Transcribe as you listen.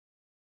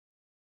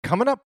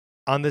Coming up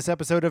on this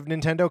episode of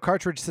Nintendo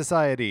Cartridge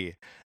Society,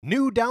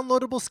 new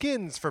downloadable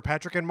skins for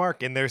Patrick and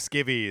Mark in their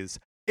skivvies.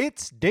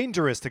 It's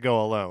dangerous to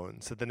go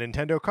alone, so the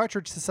Nintendo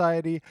Cartridge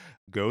Society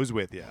goes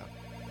with you.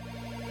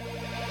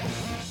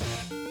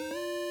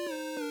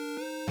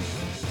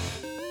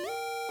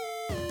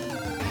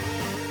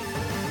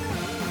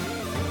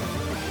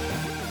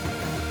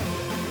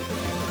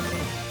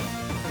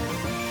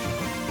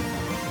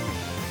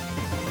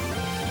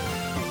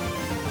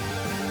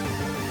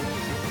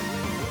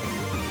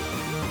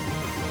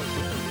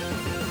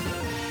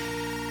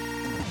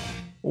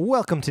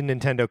 Welcome to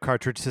Nintendo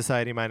Cartridge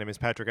Society. My name is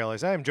Patrick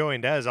Ellis. I am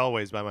joined, as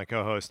always, by my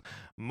co-host,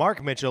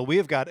 Mark Mitchell. We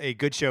have got a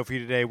good show for you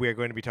today. We are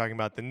going to be talking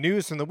about the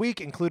news from the week,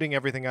 including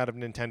everything out of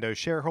Nintendo's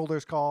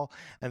shareholders call.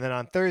 And then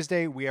on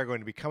Thursday, we are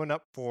going to be coming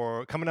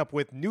up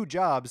with new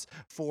jobs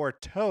for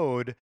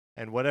Toad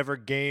and whatever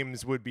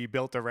games would be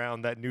built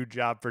around that new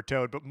job for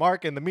Toad. But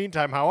Mark, in the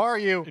meantime, how are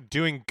you?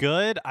 Doing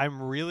good.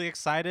 I'm really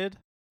excited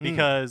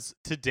because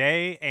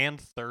today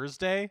and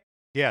Thursday,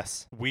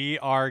 yes, we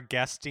are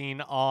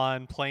guesting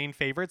on Playing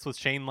Favorites with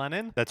Shane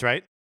Lennon, that's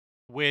right.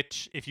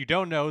 which, if you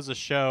don't know, is a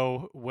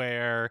show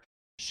where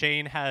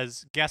Shane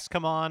has guests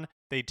come on.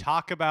 They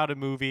talk about a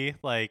movie,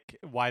 like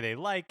why they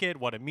like it,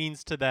 what it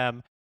means to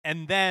them,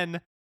 and then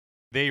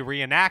they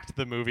reenact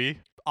the movie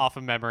off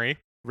of memory.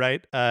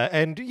 Right,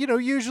 and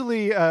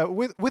usually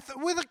with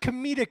a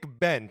comedic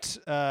bent,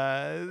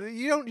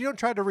 you don't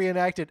try to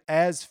reenact it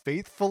as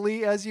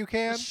faithfully as you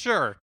can.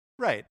 Sure.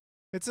 Right,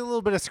 it's a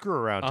little bit of screw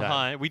around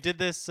time. We did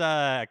this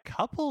a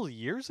couple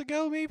years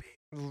ago, maybe.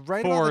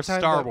 Right for about the time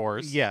Star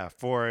Wars. Yeah,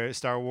 for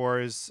Star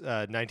Wars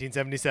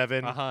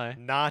 1977.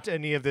 Not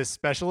any of this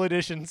special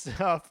edition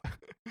stuff,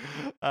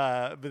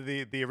 but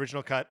the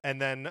original cut.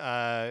 And then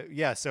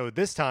so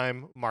this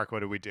time, Mark, what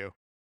did we do?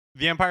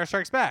 The Empire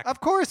Strikes Back.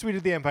 Of course we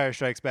did The Empire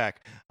Strikes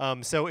Back.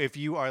 So if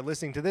you are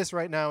listening to this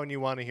right now and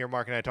you want to hear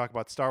Mark and I talk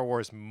about Star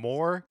Wars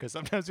more, because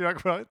sometimes we talk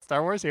about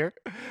Star Wars here,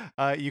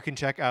 you can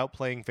check out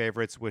Playing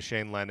Favorites with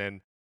Shane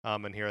Lennon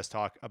and hear us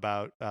talk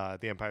about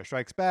The Empire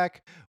Strikes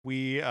Back.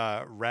 We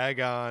rag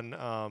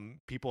on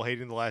people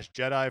hating The Last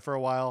Jedi for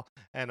a while,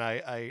 and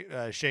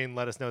Shane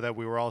let us know that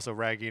we were also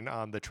ragging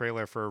on the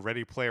trailer for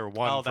Ready Player One for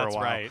a while. Oh, that's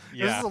right.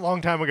 Yeah. This is a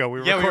long time ago. We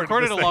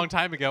recorded a long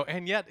time ago,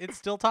 and yet it's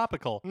still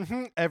topical.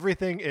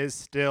 Everything is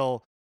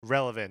still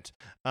relevant.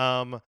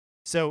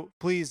 So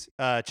please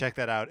check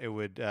that out. It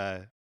would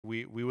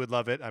we would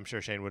love it. I'm sure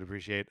Shane would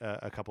appreciate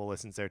a couple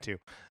listens there too.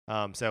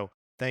 So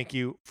thank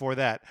you for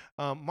that.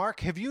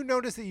 Mark, have you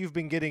noticed that you've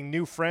been getting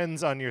new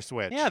friends on your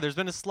Switch? Yeah, there's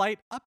been a slight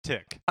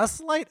uptick. A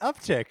slight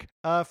uptick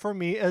for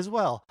me as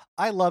well.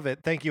 I love it.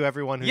 Thank you,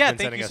 everyone who's been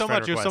sending us friend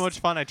requests. Thank you so much. It was so much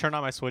fun. I turned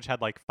on my Switch,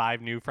 had like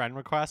 5 new friend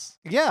requests.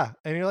 Yeah,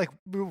 and you're like,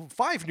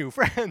 5 new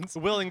friends.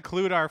 We'll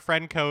include our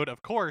friend code,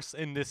 of course,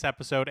 in this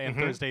episode and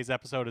Thursday's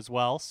episode as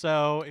well.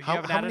 So if you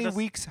haven't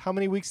how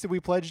many weeks did we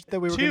pledge that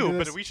we were going to do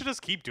this? 2, but we should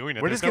just keep doing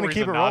it. We're just going to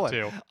keep it rolling.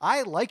 To.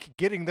 I like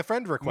getting the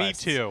friend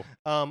requests. Me too.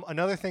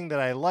 Another thing that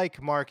I like,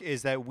 Mark,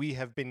 is that we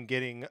have been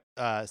getting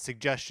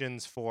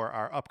suggestions for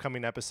our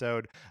upcoming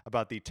episode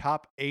about the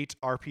top 8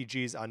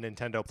 RPGs on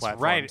Nintendo platforms.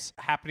 That's right.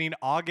 Happening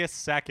August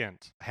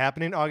 2nd.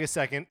 Happening August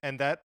 2nd, and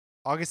that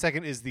August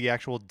 2nd is the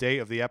actual day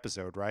of the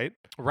episode, right?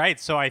 Right.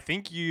 So I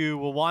think you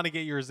will want to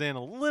get yours in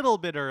a little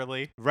bit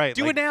early. Right.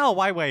 Do it now.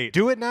 Why wait?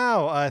 Do it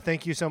now.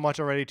 Thank you so much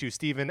already to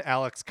Steven,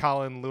 Alex,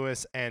 Colin,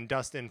 Lewis, and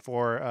Dustin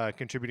for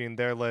contributing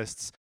their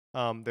lists.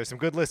 There's some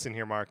good lists in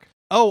here, Mark.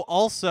 Oh,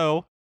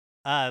 also,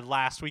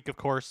 last week, of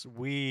course,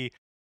 we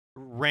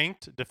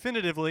ranked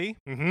definitively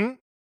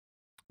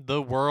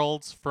the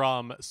worlds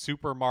from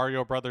Super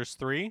Mario Brothers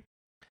 3.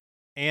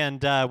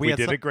 And we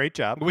did a great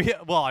job.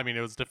 It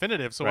was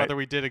definitive. So whether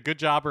we did a good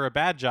job or a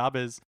bad job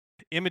is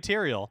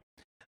immaterial.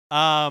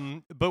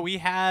 But we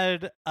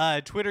had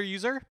a Twitter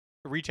user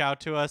reach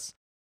out to us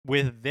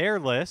with their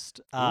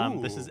list.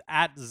 This is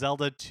at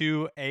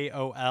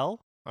Zelda2AOL.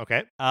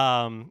 Okay.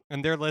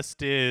 And their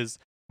list is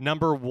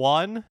number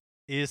 1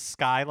 is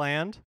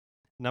Skyland.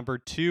 Number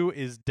 2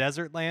 is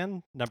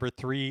Desertland. Number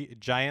 3,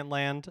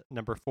 Giantland.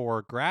 Number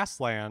 4,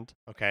 Grassland.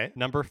 Okay.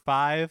 Number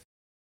 5,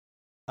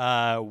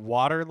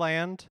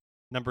 Waterland.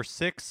 Number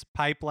 6,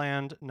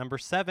 Pipeland. Number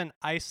 7,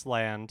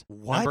 Iceland.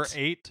 What? Number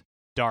 8,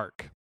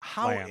 Dark.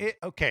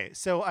 Okay,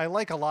 so I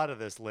like a lot of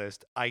this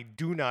list. I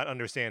do not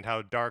understand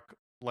how Dark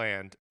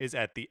Land is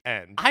at the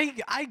end.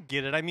 I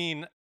get it. I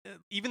mean,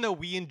 even though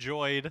we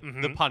enjoyed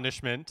the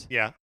punishment,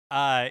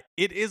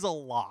 it is a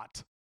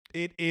lot.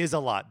 It is a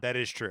lot. That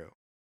is true.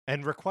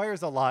 And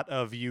requires a lot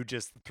of you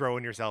just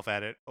throwing yourself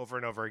at it over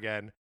and over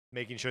again,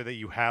 making sure that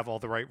you have all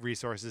the right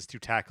resources to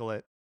tackle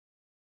it.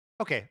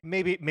 Okay,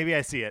 maybe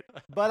I see it,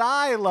 but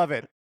I love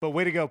it. But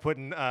way to go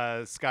putting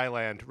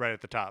Skyland right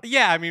at the top.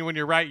 Yeah, I mean, when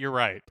you're right, you're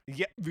right.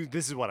 Yeah,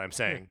 this is what I'm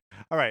saying.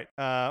 All right,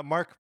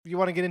 Mark, you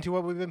want to get into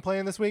what we've been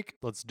playing this week?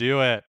 Let's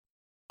do it.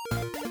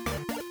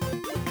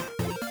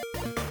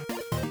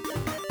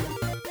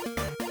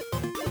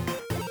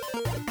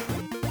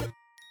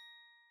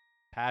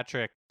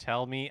 Patrick,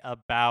 tell me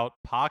about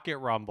Pocket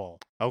Rumble.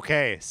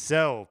 Okay,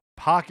 so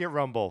Pocket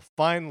Rumble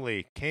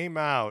finally came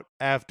out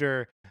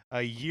after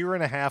a year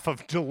and a half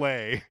of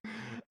delay.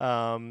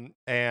 And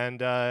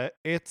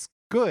it's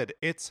good.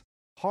 It's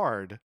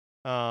hard.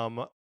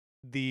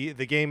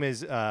 The game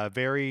is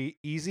very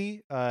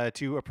easy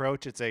to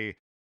approach. It's a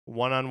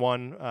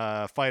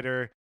one-on-one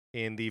fighter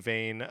in the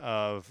vein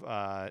of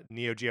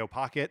Neo Geo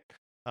Pocket.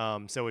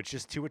 So it's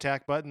just 2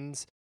 attack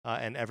buttons,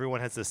 and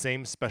everyone has the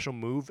same special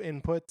move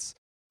inputs.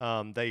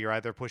 That you're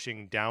either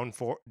pushing down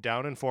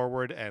and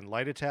forward and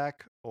light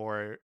attack,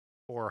 or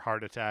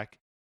hard attack,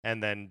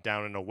 and then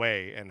down and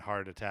away and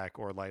hard attack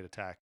or light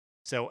attack.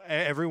 So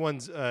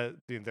everyone's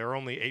there are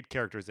only 8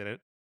 characters in it,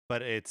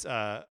 but it's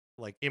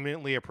like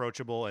imminently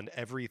approachable, and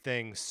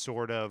everything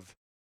sort of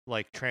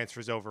like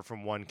transfers over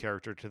from one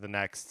character to the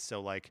next. So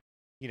like,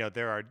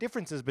 there are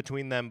differences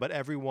between them, but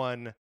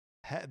everyone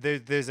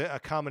there's a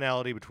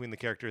commonality between the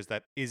characters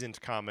that isn't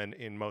common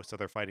in most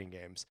other fighting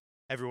games.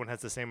 Everyone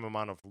has the same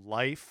amount of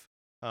life.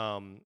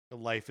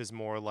 Life is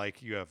more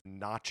like you have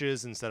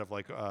notches instead of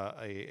like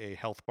a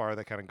health bar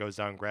that kind of goes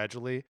down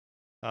gradually.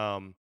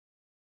 And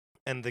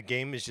the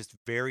game is just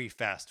very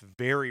fast,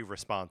 very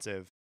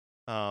responsive.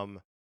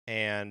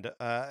 And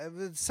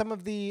some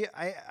of a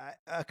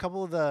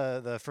couple of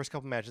the first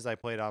couple matches I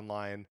played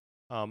online,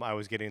 I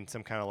was getting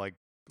some kind of like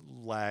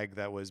lag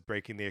that was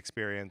breaking the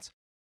experience.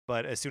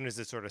 But as soon as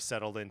it sort of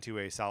settled into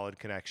a solid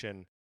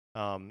connection,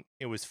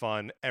 it was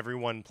fun.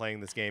 Everyone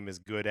playing this game is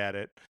good at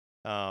it,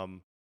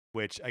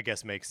 which I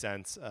guess makes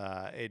sense.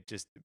 It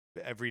just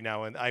every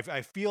now and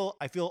I feel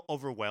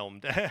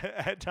overwhelmed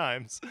at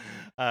times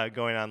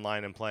going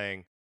online and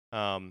playing,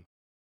 but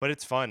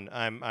it's fun.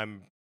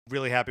 I'm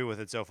really happy with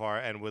it so far,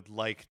 and would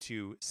like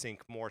to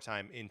sink more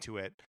time into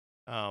it.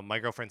 My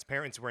girlfriend's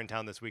parents were in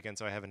town this weekend,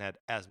 so I haven't had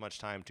as much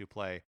time to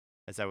play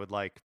as I would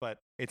like, but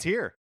it's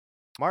here.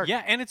 Mark.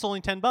 Yeah, and it's only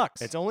 $10.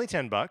 It's only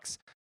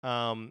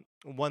 $10.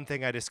 One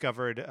thing I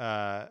discovered,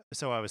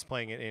 so I was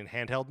playing it in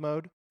handheld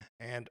mode,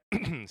 and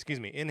excuse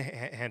me, in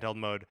handheld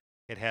mode,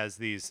 it has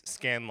these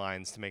scan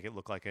lines to make it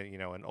look like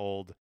an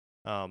old,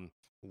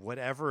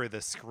 whatever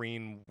the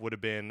screen would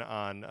have been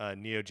on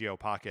Neo Geo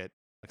Pocket,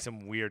 like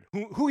some weird,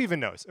 who even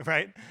knows,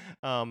 right?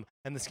 And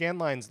the scan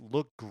lines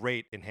look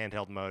great in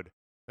handheld mode,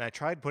 and I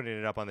tried putting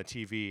it up on the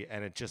TV,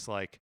 and it just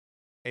like,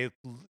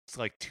 it's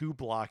like too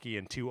blocky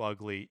and too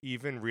ugly,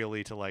 even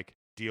really to like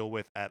deal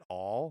with at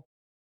all.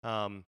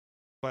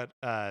 But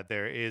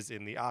there is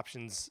in the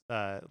options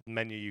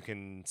menu, you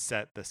can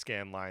set the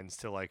scan lines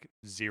to like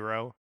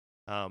 0,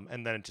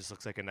 and then it just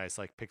looks like a nice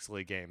like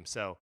pixely game.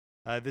 So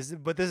this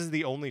is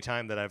the only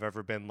time that I've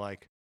ever been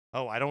like,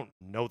 oh, I don't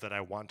know that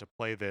I want to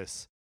play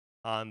this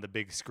on the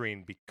big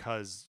screen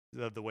because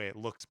of the way it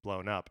looks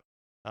blown up.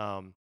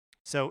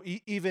 So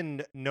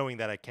even knowing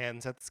that I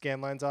can set the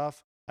scan lines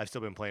off, I've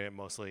still been playing it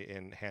mostly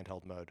in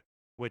handheld mode,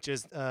 which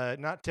is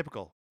not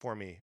typical for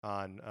me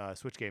on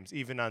Switch games,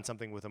 even on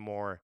something with a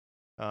more,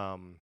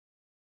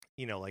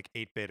 like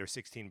 8-bit or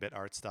 16-bit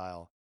art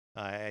style.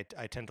 I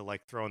tend to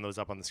like throwing those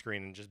up on the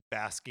screen and just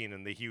basking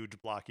in the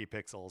huge blocky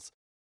pixels,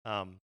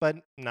 but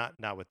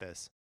not with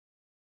this.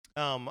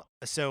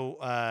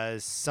 So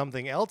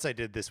something else I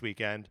did this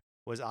weekend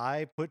was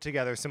I put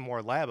together some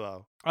more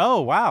Labo.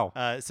 Oh, wow.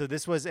 So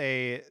this was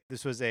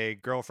a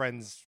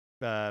girlfriend's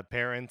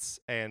parents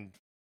and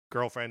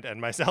girlfriend and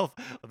myself,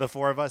 the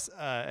 4 of us,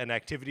 an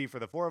activity for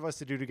the 4 of us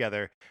to do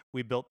together.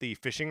 We built the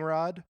fishing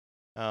rod,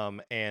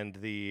 and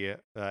the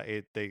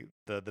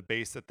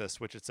base that the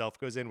Switch itself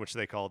goes in, which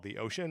they call the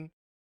ocean,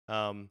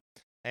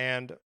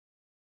 and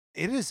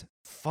it is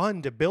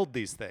fun to build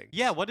these things.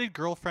 Yeah, what did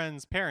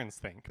girlfriend's parents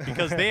think?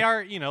 Because they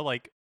are,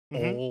 like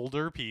Mhm.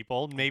 older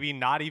people, maybe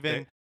not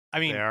even.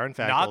 They are in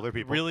fact not older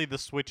people. really the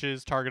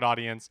Switch's target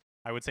audience.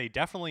 I would say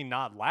definitely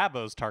not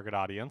Labo's target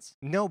audience.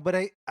 No, but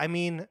I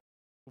mean,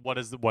 what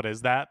is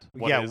that?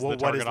 What is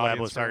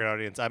Labo's target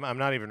audience? I'm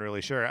not even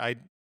really sure.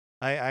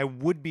 I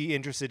would be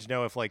interested to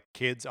know if like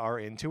kids are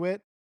into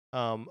it.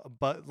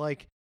 But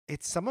like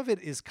some of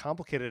it is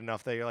complicated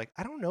enough that you're like,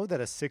 I don't know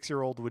that a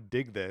 6-year-old would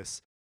dig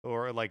this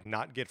or like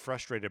not get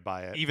frustrated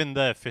by it. Even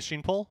the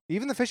fishing pole?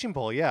 Even the fishing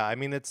pole, yeah. I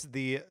mean, it's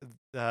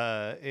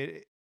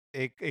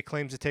it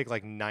claims to take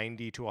like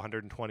 90 to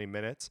 120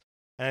 minutes.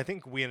 And I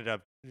think we ended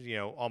up,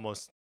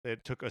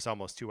 it took us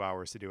almost 2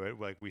 hours to do it.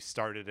 Like we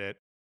started it,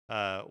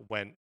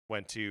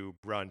 went to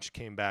brunch,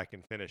 came back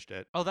and finished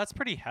it. Oh, that's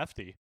pretty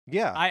hefty.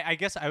 Yeah. I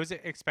guess I was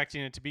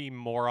expecting it to be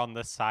more on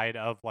the side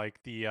of like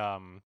the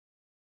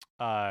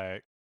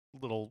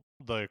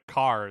the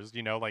cars,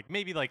 like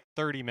maybe like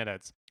 30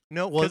 minutes.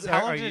 No, well,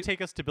 how long did it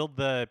take us to build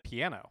the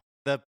piano?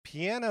 The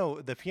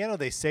piano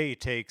they say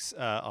takes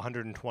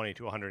 120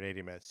 to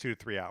 180 minutes, 2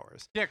 to 3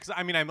 hours. Yeah, because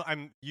I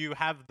mean, you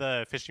have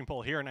the fishing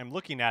pole here, and I'm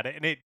looking at it,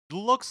 and it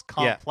looks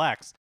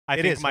complex. Yeah.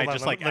 I think my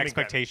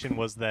expectation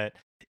was that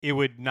it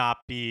would not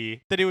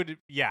be that it would.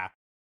 Yeah,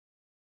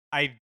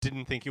 I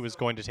didn't think it was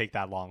going to take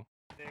that long.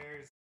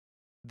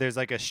 There's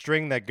like a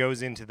string that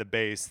goes into the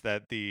base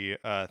that the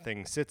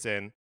thing sits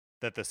in,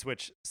 that the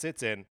Switch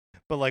sits in,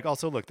 but like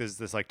also look, there's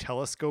this like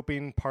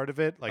telescoping part of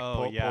it, like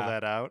pull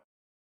that out.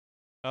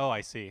 Oh,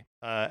 I see.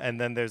 And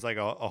then there's like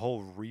a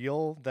whole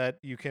reel that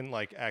you can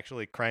like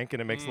actually crank,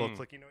 and it makes a little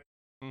clicky noise.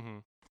 Mm-hmm.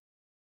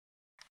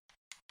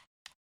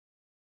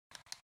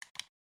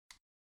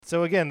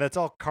 So again, that's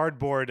all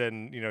cardboard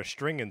and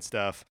string and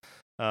stuff.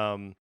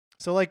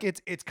 So like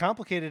it's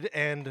complicated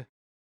and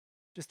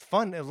just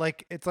fun.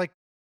 Like it's like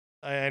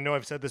I know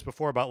I've said this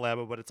before about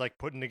Labo, but it's like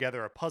putting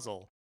together a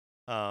puzzle.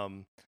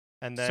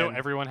 And then So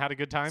everyone had a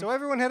good time? So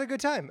everyone had a good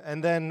time,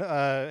 and then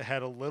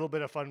had a little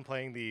bit of fun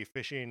playing the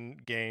fishing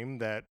game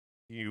that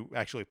you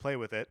actually play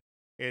with it.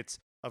 It's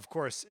of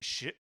course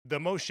the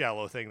most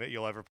shallow thing that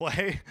you'll ever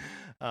play,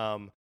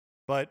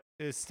 but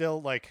it's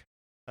still like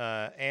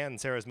Anne,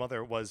 Sarah's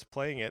mother, was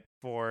playing it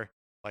for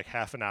like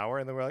half an hour,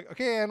 and then we're like,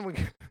 okay, Anne, we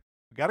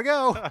gotta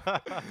go.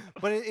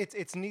 But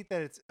it's neat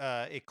that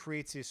it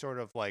creates these sort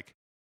of like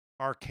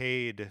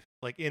arcade,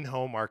 like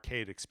in-home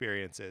arcade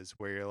experiences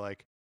where you're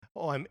like,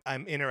 oh,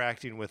 I'm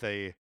interacting with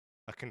a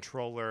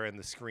controller and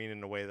the screen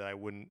in a way that I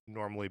wouldn't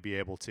normally be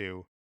able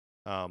to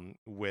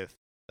with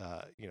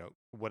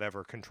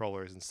whatever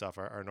controllers and stuff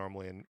are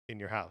normally in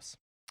your house.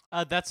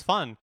 That's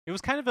fun. It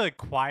was kind of a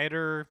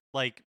quieter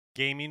like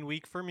gaming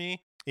week for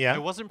me. Yeah. I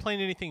wasn't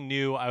playing anything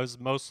new. I was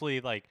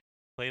mostly like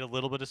played a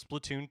little bit of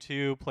Splatoon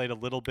 2, played a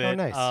little bit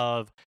nice.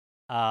 of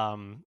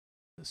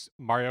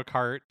Mario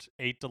Kart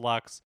 8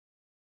 Deluxe,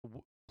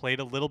 played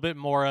a little bit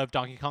more of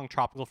Donkey Kong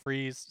Tropical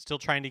Freeze, still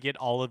trying to get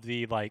all of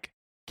the like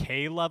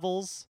K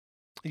levels.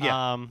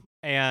 Yeah.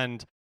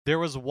 And there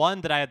was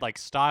one that I had like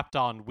stopped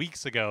on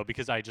weeks ago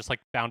because I just like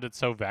found it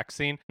so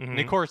vexing. And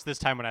of course, this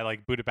time when I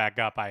like boot it back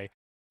up, I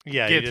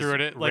get through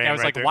it. Like I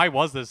was like, why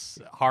was this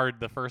hard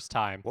the first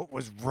time? What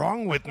was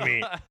wrong with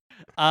me?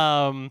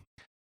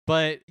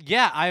 But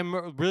yeah,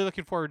 I'm really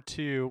looking forward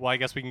to. Well, I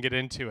guess we can get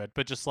into it.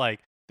 But just like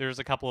there's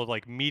a couple of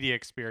like media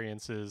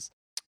experiences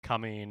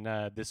coming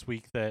this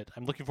week that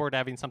I'm looking forward to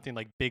having something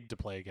like big to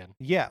play again.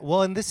 Yeah,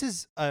 well, and this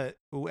is and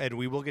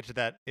we will get to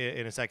that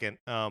in a second.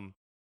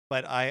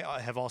 But I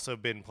have also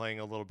been playing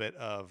a little bit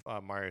of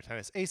Mario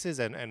Tennis Aces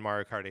and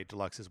Mario Kart 8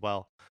 Deluxe as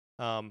well.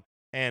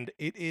 And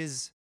it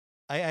is,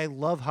 I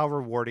love how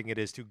rewarding it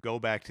is to go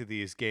back to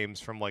these games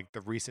from like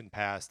the recent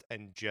past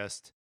and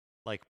just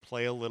like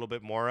play a little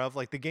bit more of.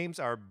 Like the games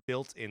are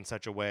built in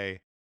such a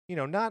way,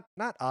 not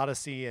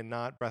Odyssey and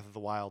not Breath of the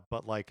Wild,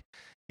 but like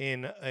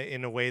in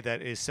a way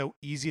that is so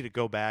easy to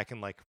go back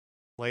and like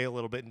play a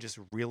little bit and just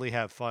really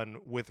have fun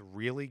with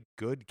really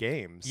good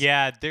games.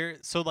 Yeah,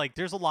 there's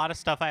a lot of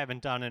stuff I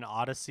haven't done in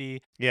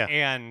Odyssey. Yeah.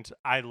 And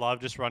I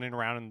love just running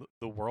around in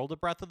the world of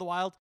Breath of the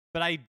Wild,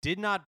 but I did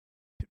not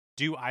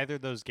do either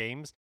of those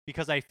games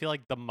because I feel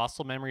like the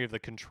muscle memory of the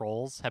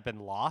controls have been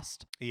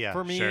lost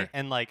for me. Sure.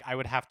 And like I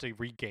would have to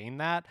regain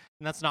that.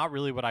 And that's not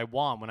really what I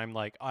want when I'm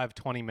like, oh, I have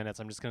 20 minutes.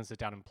 I'm just going to sit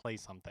down and play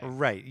something.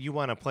 Right. You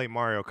want to play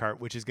Mario Kart,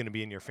 which is going to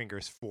be in your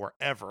fingers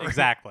forever.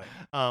 Exactly.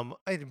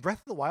 Breath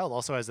of the Wild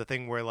also has the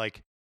thing where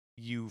like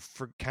you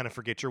kind of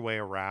forget your way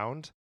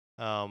around.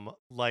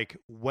 Like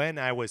when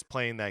I was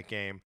playing that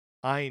game,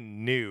 I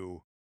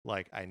knew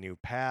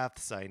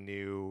paths. I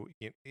knew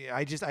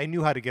I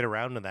knew how to get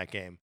around in that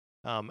game.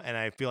 And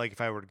I feel like if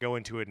I were to go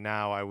into it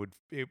now,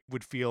 it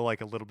would feel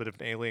like a little bit of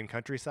an alien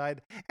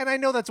countryside. And I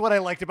know that's what I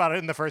liked about it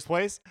in the first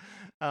place.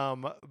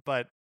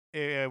 But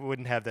it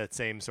wouldn't have that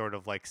same sort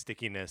of like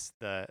stickiness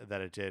that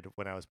it did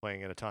when I was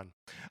playing it a ton.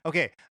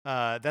 Okay,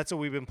 that's what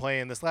we've been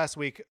playing this last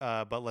week.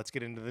 But let's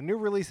get into the new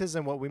releases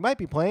and what we might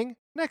be playing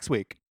next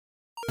week.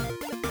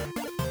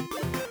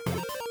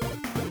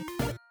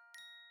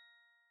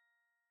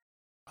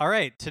 All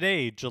right,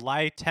 today,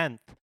 July 10th,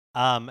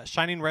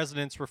 Shining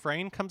Resonance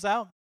Refrain comes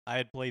out. I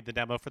had played the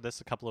demo for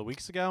this a couple of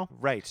weeks ago.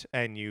 Right,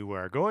 and you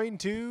are going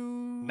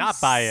to not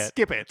buy it.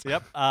 Skip it.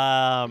 Yep.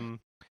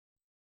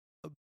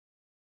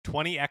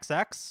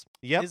 20XX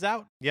is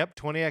out. Yep,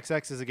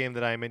 20XX is a game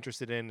that I'm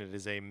interested in. It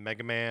is a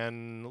Mega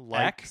Man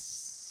like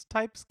X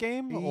types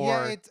game.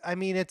 Yeah,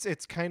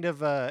 it's kind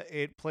of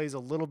it plays a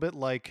little bit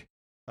like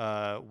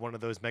one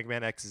of those Mega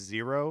Man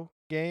X-Zero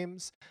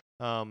games.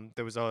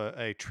 There was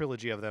a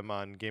trilogy of them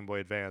on Game Boy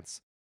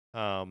Advance.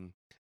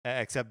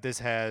 Except this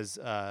has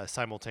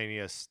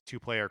simultaneous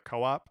 2-player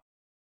co-op,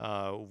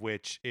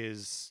 which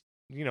is,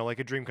 like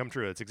a dream come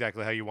true. It's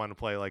exactly how you want to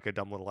play like a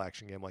dumb little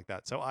action game like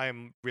that. So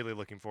I'm really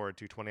looking forward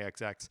to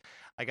 20XX.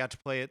 I got to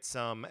play it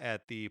some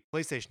at the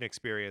PlayStation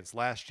Experience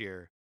last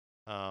year,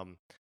 on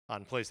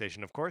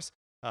PlayStation, of course.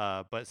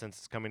 But since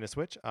it's coming to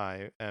Switch,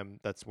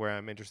 that's where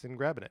I'm interested in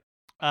grabbing it.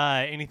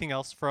 Anything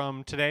else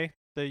from today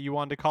that you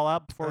wanted to call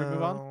out before we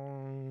move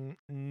on?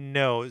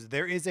 No,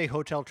 there is a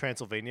Hotel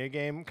Transylvania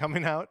game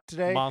coming out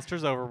today.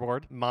 Monsters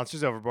Overboard,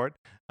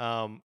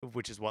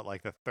 which is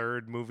like the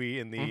third movie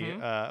in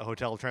the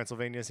Hotel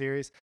Transylvania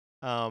series.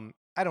 I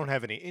don't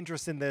have any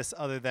interest in this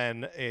other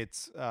than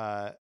it's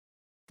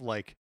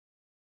like,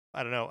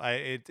 I don't know.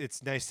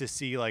 It's nice to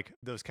see like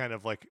those kind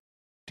of like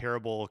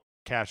terrible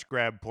cash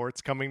grab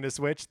ports coming to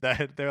Switch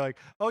that they're like,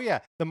 oh yeah,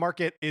 the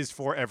market is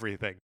for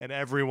everything and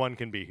everyone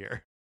can be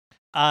here.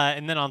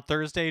 And then on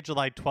Thursday,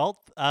 July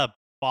 12th,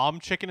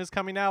 Bomb Chicken is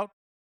coming out.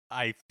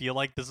 I feel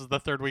like this is the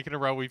third week in a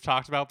row we've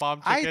talked about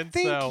Bomb Chicken. I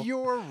think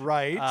you're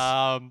right.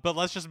 But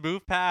let's just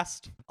move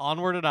past,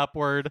 onward and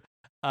upward.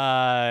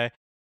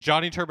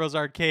 Johnny Turbo's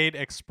Arcade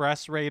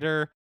Express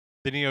Raider.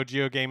 The Neo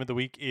Geo game of the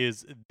week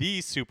is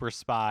The Super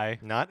Spy.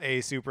 Not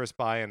a Super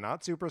Spy and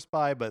not Super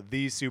Spy, but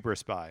The Super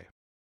Spy.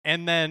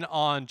 And then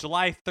on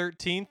July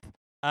 13th,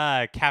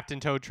 Captain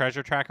Toad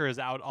Treasure Tracker is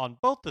out on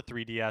both the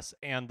 3DS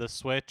and the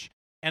Switch.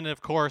 And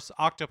of course,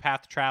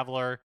 Octopath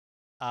Traveler,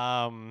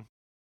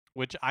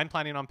 which I'm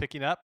planning on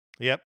picking up.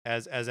 Yep,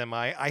 as am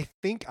I. I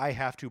think I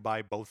have to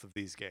buy both of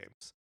these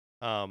games.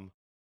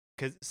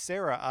 Because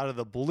Sarah, out of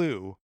the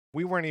blue,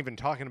 we weren't even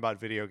talking about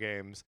video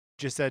games,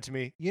 just said to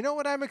me, you know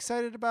what I'm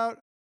excited about?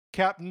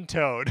 Captain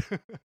Toad.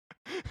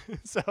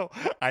 So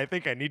I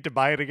think I need to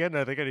buy it again.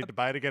 I think I need to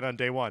buy it again on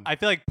day one. I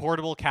feel like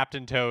portable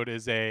Captain Toad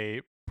is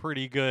a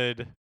pretty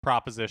good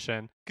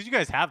proposition because you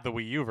guys have the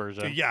Wii U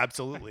version. Yeah,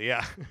 absolutely.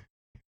 Yeah.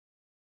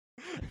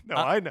 No,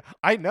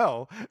 I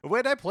know.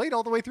 When I played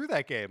all the way through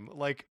that game,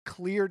 like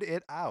cleared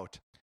it out.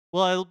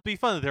 Well, it'll be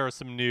fun that there are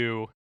some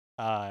new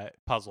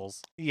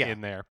puzzles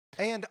in there.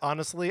 And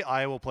honestly,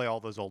 I will play all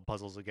those old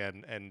puzzles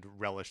again and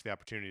relish the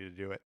opportunity to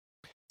do it.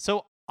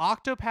 So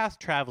Octopath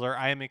Traveler,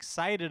 I am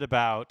excited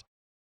about.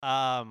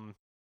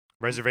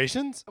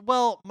 Reservations?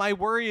 Well, my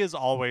worry is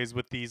always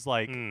with these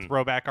like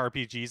throwback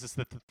RPGs is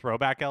that the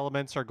throwback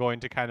elements are going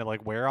to kind of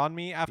like wear on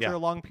me after a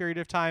long period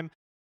of time.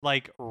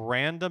 Like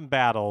random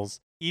battles,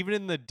 even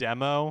in the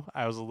demo,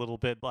 I was a little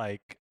bit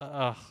like,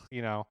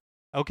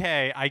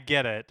 okay, I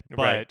get it,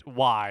 but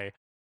why?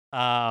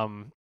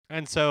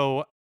 And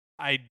so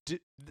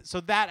so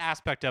that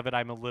aspect of it,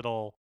 I'm a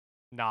little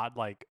not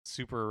like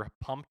super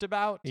pumped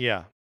about.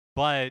 Yeah.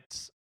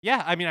 But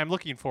yeah, I mean, I'm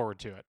looking forward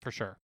to it for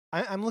sure.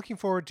 I'm looking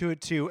forward to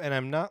it too, and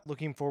I'm not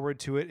looking forward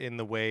to it in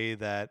the way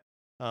that,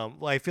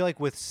 I feel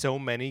like with so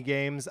many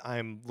games,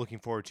 I'm looking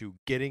forward to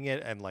getting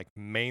it and like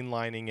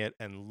mainlining it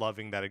and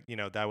loving that.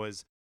 That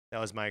was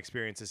my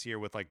experience this year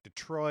with like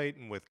Detroit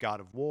and with God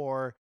of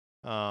War,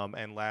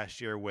 and last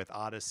year with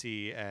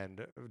Odyssey,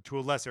 and to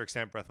a lesser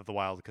extent Breath of the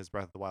Wild, because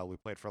Breath of the Wild we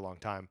played for a long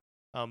time.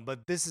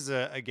 But this is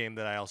a game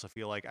that I also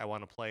feel like I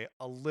want to play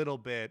a little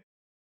bit,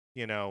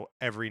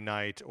 every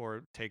night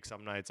or take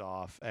some nights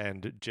off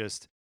and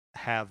just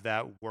have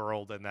that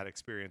world and that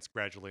experience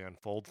gradually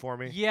unfold for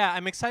me. Yeah,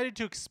 I'm excited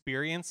to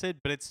experience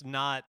it, but it's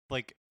not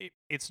like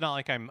it's not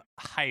like I'm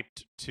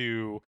hyped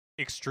to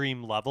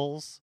extreme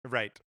levels.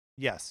 Right.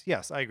 Yes,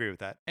 I agree with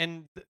that.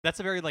 And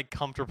that's a very like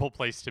comfortable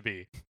place to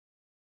be.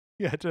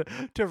 Yeah,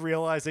 to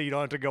realize that you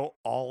don't have to go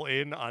all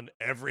in on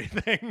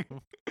everything.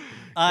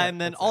 And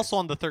then also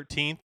on the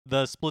 13th,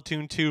 the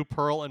Splatoon 2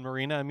 Pearl and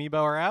Marina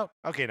amiibo are out.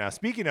 Okay, now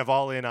speaking of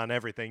all in on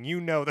everything, you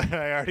know that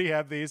I already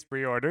have these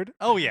pre-ordered.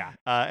 Oh yeah,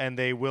 and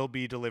they will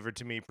be delivered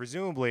to me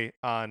presumably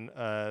on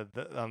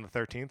the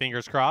 13th.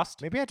 Fingers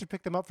crossed. Maybe I had to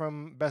pick them up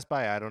from Best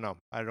Buy. I don't know.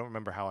 I don't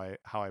remember how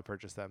I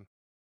purchased them.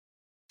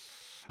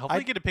 Hopefully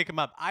you get to pick them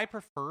up. I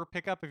prefer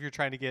pickup if you're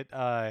trying to get.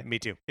 Me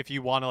too. If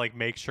you want to like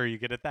make sure you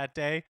get it that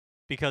day,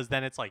 because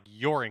then it's like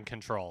you're in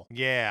control.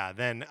 Yeah,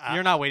 then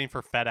you're not waiting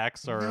for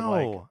FedEx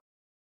or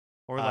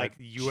like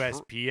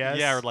USPS.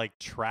 Yeah, or like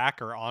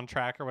Track or On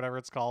Track or whatever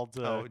it's called.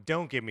 Oh,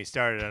 don't get me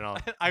started on all.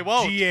 I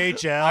won't.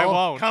 DHL. I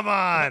won't. Come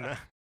on.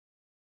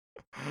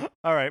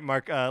 All right,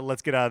 Mark.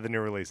 Let's get out of the new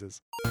releases.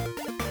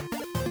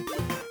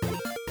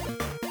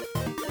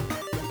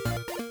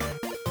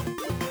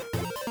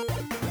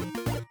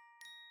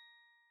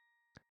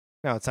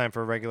 Now it's time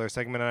for a regular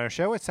segment on our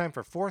show. It's time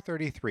for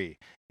 433.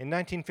 In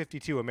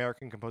 1952,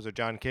 American composer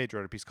John Cage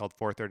wrote a piece called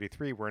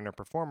 433, wherein a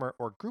performer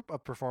or group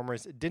of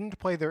performers didn't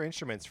play their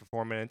instruments for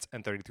 4 minutes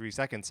and 33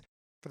 seconds.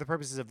 For the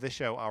purposes of this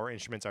show, our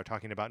instruments are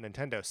talking about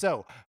Nintendo.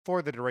 So,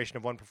 for the duration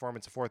of one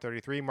performance of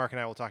 433, Mark and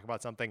I will talk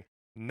about something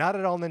not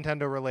at all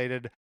Nintendo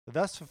related,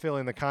 thus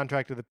fulfilling the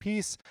contract of the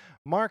piece.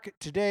 Mark,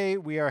 today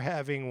we are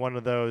having one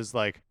of those,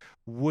 like,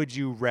 would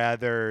you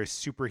rather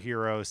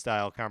superhero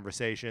style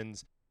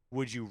conversations.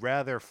 Would you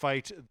rather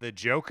fight the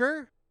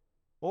Joker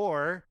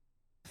or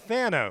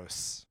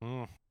Thanos?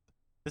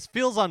 This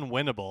feels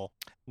unwinnable,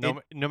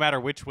 no matter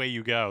which way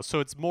you go.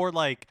 So it's more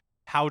like,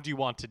 how do you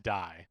want to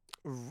die?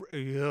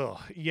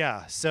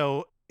 Yeah.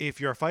 So if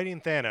you're fighting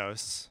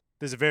Thanos,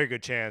 there's a very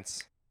good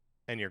chance,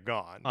 and you're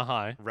gone.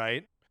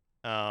 Right.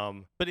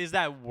 But is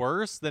that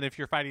worse than if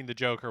you're fighting the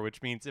Joker,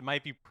 which means it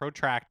might be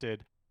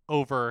protracted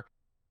over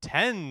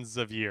tens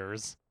of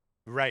years?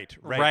 Right.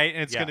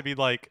 And it's going to be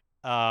like.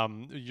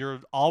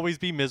 You'll always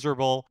be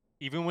miserable.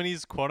 Even when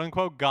he's quote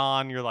unquote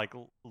gone, you're like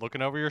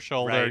looking over your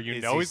shoulder. Right.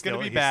 You know he's going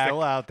to be back. He's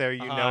still out there.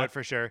 You know it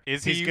for sure.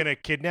 He's going to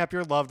kidnap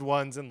your loved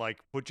ones and like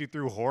put you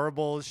through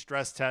horrible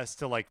stress tests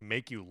to like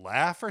make you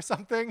laugh or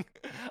something?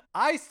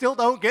 I still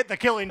don't get the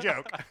Killing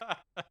Joke.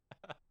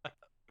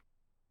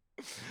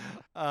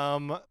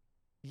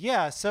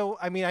 Yeah. So,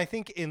 I mean, I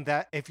think in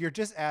that, if you're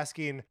just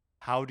asking,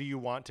 how do you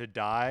want to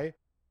die?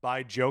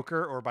 By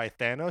Joker or by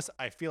Thanos,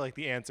 I feel like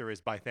the answer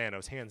is by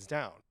Thanos, hands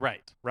down.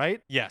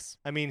 Right? Yes.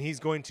 I mean, he's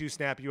going to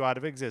snap you out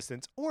of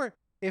existence. Or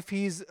if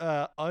he's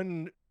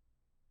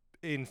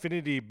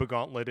infinity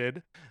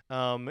begauntleted,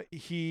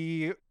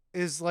 he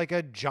is like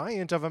a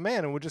giant of a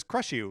man and would just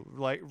crush you,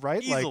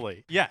 right?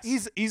 Easily.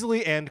 Yes.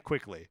 Easily and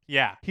quickly.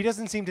 Yeah. He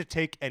doesn't seem to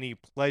take any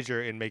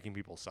pleasure in making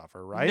people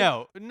suffer, right?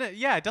 No.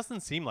 Yeah, it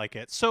doesn't seem like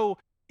it. So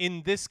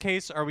in this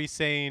case, are we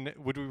saying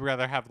would we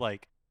rather have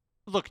like,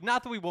 look,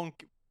 not that we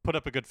won't put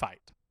up a good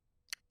fight,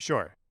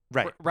 Sure.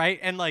 Right. right?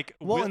 And like,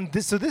 Well, and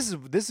this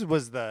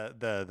was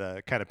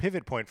the kind of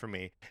pivot point for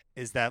me,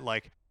 is that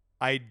like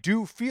I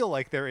do feel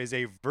like there is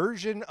a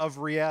version of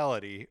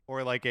reality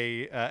or like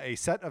a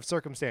set of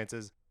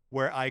circumstances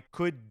where I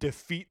could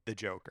defeat the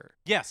Joker.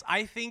 yes,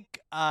 I think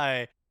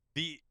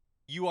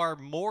you are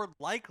more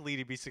likely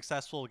to be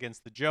successful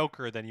against the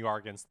Joker than you are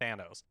against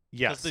Thanos.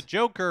 Yes. Because the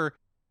Joker,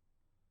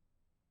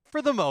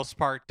 for the most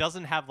part,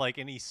 doesn't have like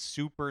any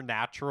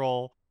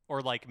supernatural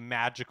or like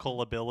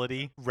magical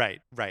ability.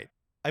 Right.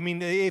 I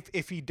mean,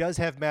 if he does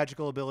have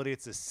magical ability,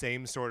 it's the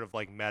same sort of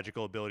like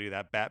magical ability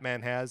that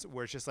Batman has,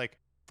 where it's just like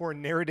for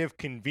narrative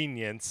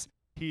convenience,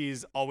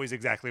 he's always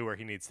exactly where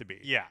he needs to be.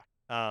 Yeah.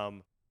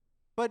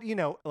 But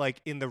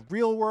like in the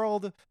real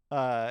world,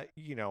 I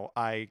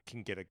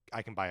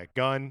can buy a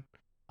gun,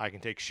 I can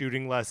take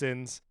shooting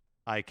lessons,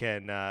 I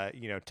can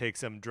take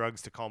some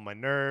drugs to calm my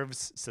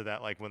nerves, so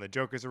that like when the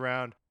Joker's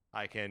around,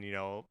 I can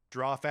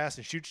draw fast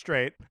and shoot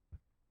straight.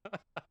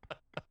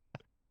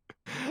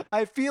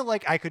 I feel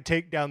like I could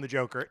take down the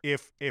Joker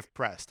if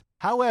pressed.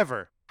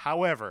 However,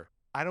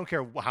 I don't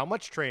care how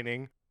much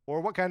training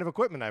or what kind of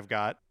equipment I've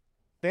got.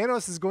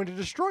 Thanos is going to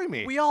destroy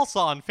me. We all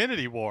saw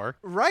Infinity War.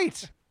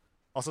 Right.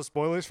 Also,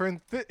 spoilers for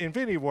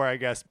Infinity War, I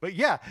guess. But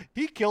yeah,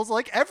 he kills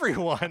like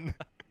everyone.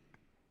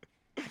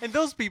 And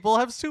those people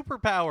have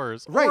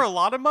superpowers Right. or a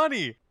lot of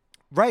money.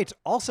 Right.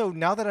 Also,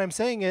 now that I'm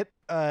saying it,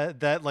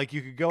 that like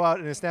you could go out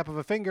in a snap of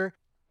a finger,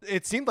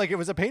 it seemed like it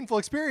was a painful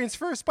experience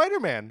for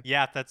Spider-Man.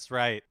 Yeah, that's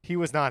right. He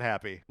was not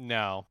happy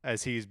No.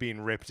 as he's being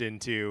ripped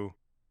into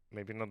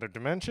maybe another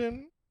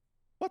dimension.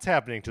 What's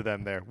happening to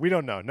them there? We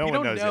don't know. No we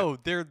one don't knows know.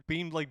 They're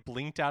being like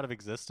blinked out of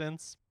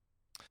existence.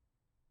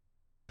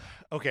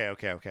 yet.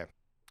 Okay.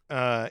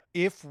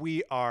 If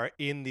we are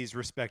in these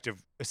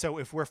respective, so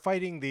if we're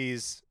fighting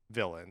these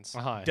villains,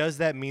 Uh-huh. does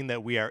that mean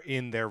that we are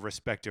in their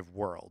respective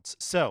worlds?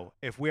 So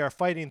if we are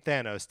fighting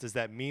Thanos, does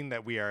that mean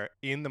that we are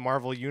in the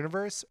Marvel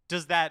universe?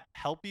 Does that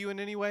help you in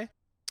any way?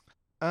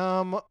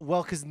 Well,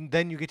 because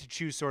then you get to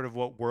choose sort of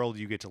what world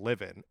you get to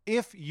live in.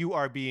 If you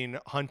are being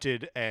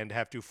hunted and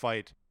have to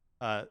fight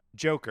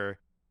Joker,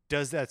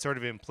 does that sort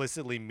of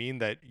implicitly mean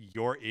that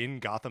you're in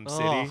Gotham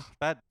City? Ugh,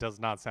 that does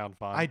not sound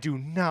fun. I do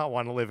not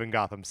want to live in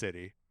Gotham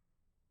City.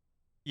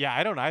 Yeah,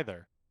 I don't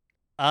either.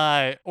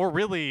 Or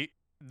really,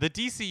 the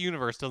DC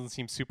universe doesn't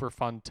seem super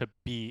fun to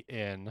be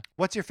in.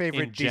 What's your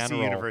favorite In DC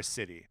general. universe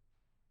city?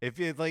 If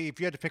you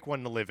had to pick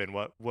one to live in,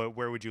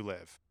 where would you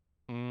live?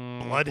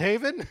 Mm.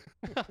 Bloodhaven?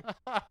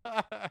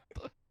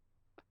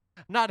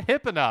 Not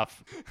hip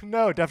enough.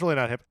 No, definitely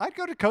not hip. I'd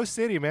go to Coast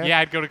City, man. Yeah,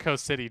 I'd go to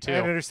Coast City I too.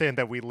 understand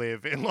that we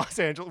live in Los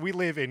Angeles. We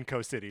live in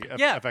Coast City,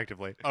 Yeah.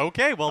 effectively.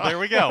 Okay, well there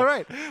we go. All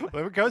right,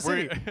 live in Coast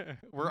City.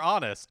 We're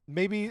honest.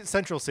 Maybe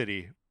Central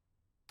City,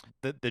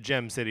 the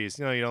gem cities.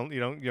 You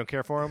don't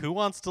care for them. Who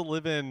wants to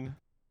live in?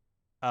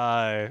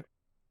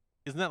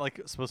 Isn't that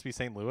like supposed to be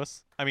St.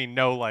 Louis? I mean,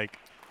 no, like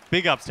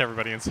big ups to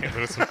everybody in St.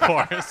 Louis, of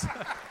course.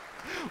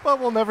 Well,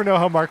 we'll never know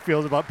how Mark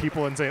feels about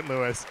people in St.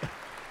 Louis.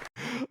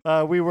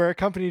 We were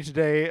accompanied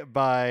today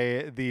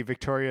by the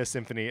Victoria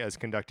Symphony as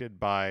conducted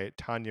by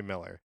Tanya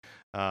Miller.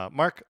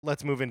 Mark,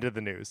 let's move into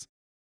the news.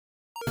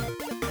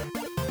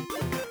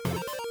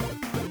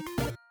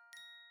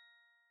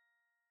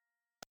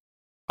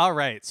 All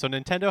right, so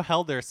Nintendo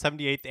held their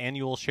 78th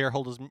annual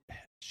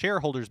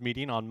shareholders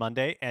meeting on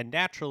Monday, and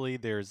naturally,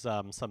 there's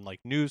some like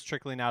news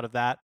trickling out of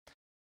that.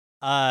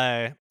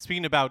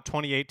 Speaking about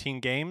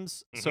 2018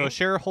 games, so a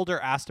shareholder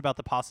asked about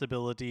the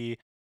possibility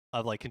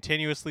of like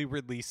continuously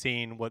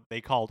releasing what they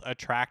called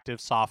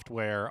attractive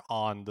software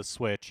on the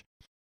Switch.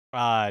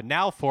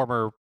 Now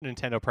former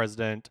Nintendo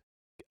president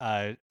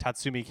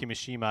Tatsumi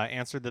Kimishima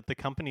answered that the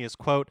company is,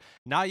 quote,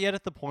 not yet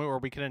at the point where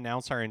we can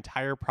announce our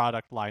entire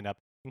product lineup,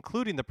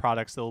 including the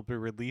products that will be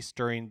released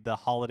during the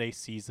holiday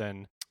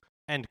season,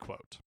 end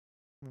quote.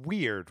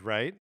 Weird,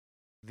 right?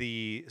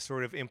 The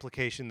sort of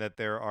implication that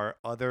there are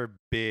other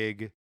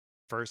big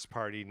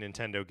first-party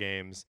Nintendo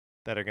games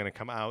that are going to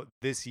come out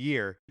this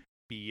year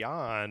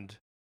beyond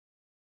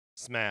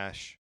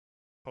Smash,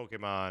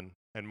 Pokemon,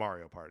 and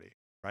Mario Party,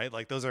 right?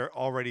 Like those are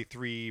already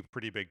 3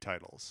 pretty big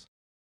titles.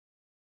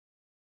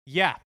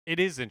 Yeah, it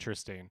is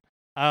interesting.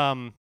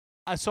 So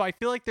I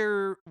feel like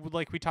there,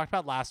 like we talked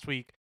about last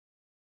week,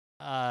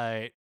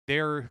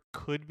 there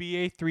could be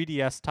a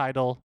 3DS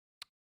title,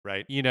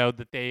 right?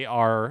 That they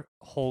are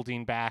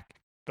holding back.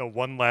 The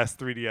one last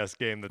 3DS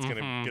game that's going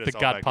to get us the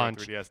all gut back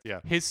punch. to 3DS. Yeah.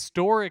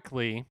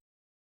 Historically,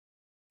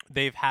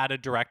 they've had a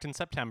direct in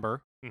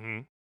September,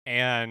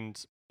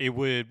 and it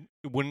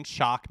wouldn't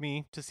shock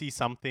me to see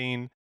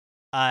something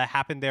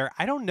happen there.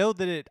 I don't know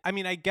that it. I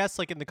mean, I guess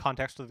like in the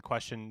context of the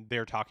question,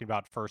 they're talking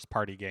about first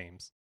party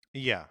games.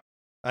 Yeah.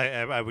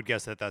 I would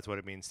guess that's what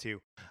it means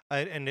too,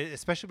 and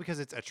especially because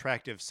it's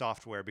attractive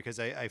software. Because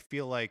I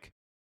feel like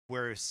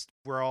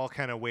we're all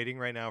kind of waiting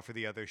right now for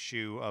the other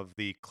shoe of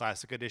the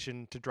Classic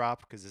Edition to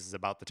drop, because this is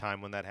about the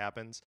time when that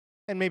happens,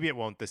 and maybe it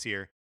won't this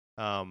year.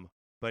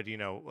 But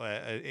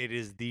it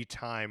is the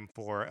time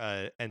for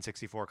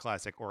N64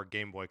 Classic or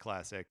Game Boy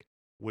Classic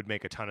would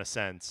make a ton of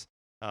sense.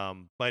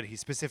 But he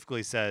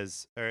specifically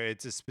says, or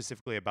it's just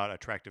specifically about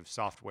attractive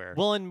software.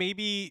 Well, and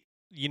maybe,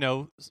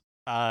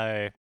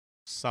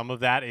 some of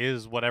that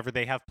is whatever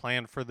they have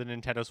planned for the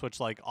Nintendo Switch,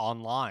 like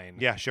online.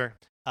 Yeah, sure.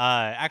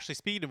 Actually,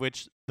 speaking of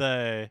which,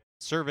 the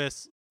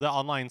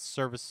online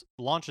service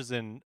launches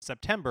in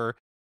September,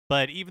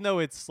 but even though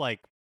it's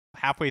like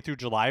halfway through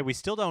July, we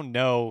still don't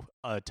know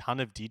a ton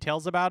of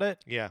details about it.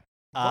 Yeah.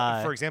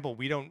 For example,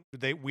 we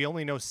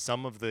only know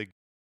some of the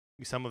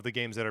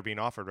games that are being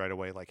offered right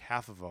away. Like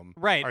half of them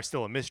are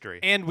still a mystery.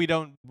 And we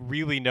don't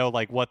really know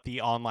like what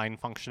the online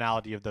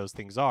functionality of those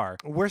things are.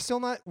 We still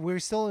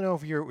don't know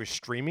if we're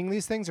streaming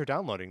these things or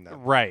downloading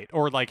them. Right.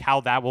 Or like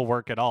how that will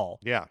work at all.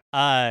 Yeah.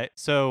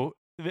 So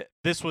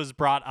this was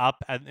brought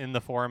up in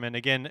the forum, and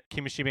again,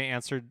 Kimishima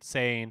answered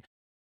saying,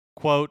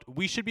 quote,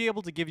 "We should be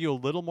able to give you a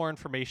little more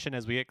information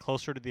as we get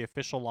closer to the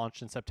official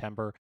launch in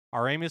September.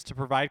 Our aim is to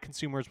provide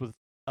consumers with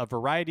a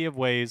variety of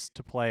ways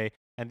to play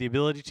and the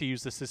ability to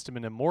use the system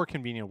in a more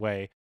convenient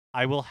way.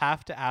 I will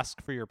have to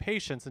ask for your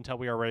patience until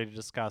we are ready to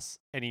discuss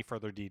any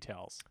further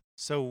details."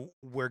 So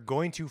we're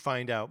going to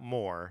find out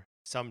more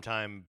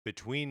sometime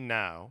between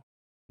now,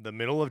 the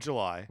middle of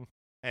July,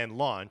 and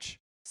launch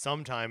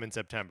sometime in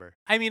September.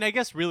 I mean, I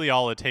guess really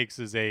all it takes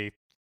is a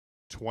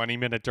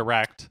 20-minute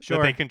direct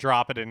that they can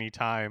drop at any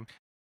time.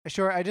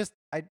 Sure.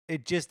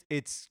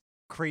 It's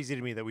crazy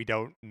to me that we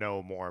don't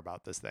know more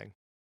about this thing.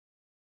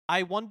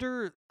 I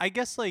wonder, I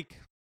guess,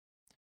 like,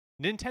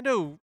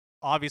 Nintendo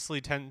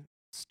obviously tends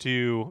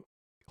to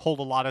hold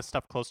a lot of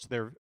stuff close to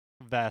their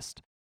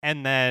vest,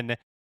 and then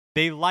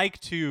they like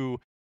to,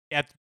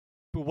 at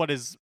what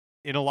is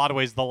in a lot of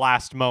ways the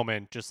last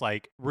moment, just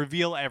like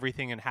reveal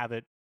everything and have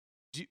it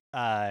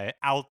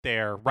out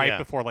there right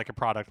before like a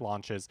product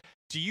launches.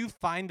 Do you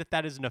find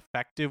that is an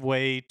effective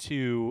way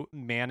to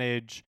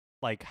manage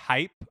like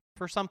hype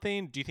for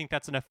something? Do you think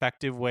that's an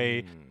effective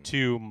way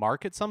to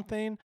market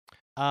something?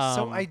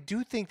 So I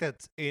do think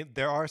that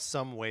there are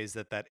some ways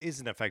that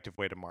is an effective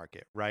way to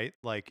market, right?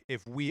 Like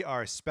if we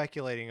are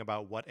speculating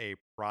about what a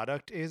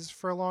product is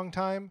for a long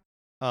time,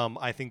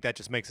 I think that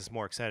just makes us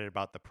more excited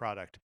about the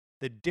product.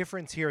 The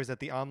difference here is that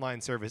the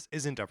online service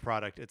isn't a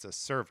product, it's a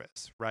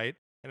service, right?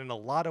 And in a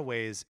lot of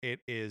ways, it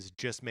is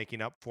just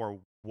making up for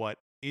what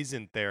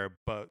isn't there,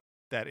 but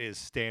that is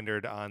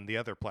standard on the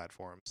other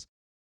platforms.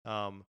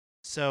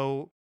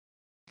 So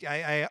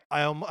I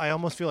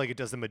almost feel like it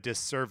does them a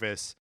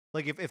disservice.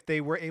 Like if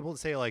they were able to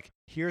say like,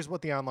 here's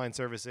what the online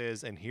service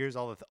is, and here's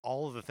all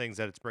of the things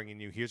that it's bringing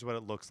you. Here's what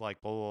it looks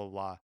like. Blah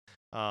blah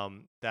blah.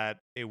 That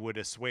it would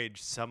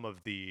assuage some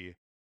of the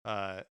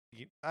I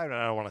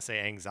don't want to say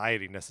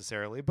anxiety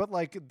necessarily, but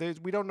like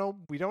we don't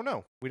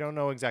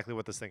know exactly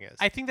what this thing is.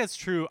 I think that's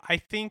true. I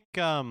think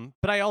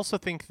but I also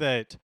think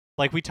that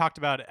like we talked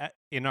about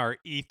in our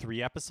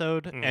E3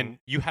 episode, and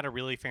you had a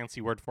really fancy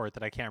word for it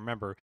that I can't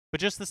remember,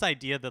 but just this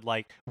idea that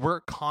like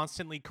we're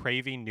constantly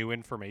craving new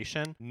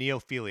information.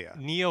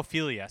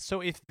 Neophilia.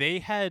 So if they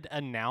had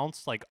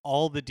announced like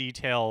all the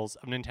details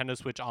of Nintendo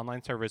Switch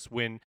online service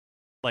when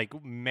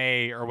like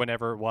May or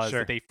whenever it was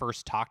that they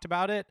first talked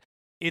about it,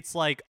 it's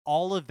like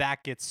all of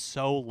that gets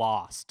so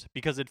lost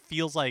because it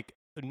feels like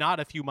not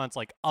a few months,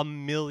 like a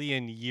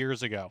million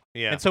years ago.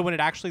 Yeah. And so when it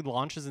actually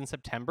launches in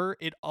September,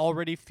 it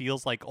already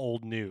feels like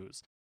old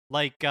news.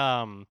 Like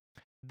an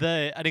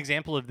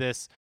example of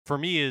this for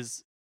me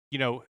is,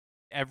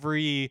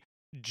 every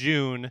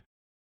June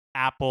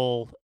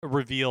Apple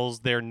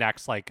reveals their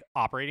next like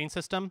operating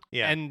system.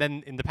 Yeah. And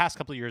then in the past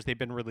couple of years, they've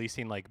been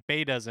releasing like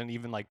betas and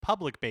even like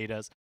public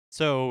betas.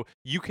 So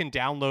you can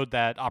download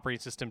that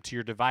operating system to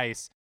your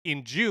device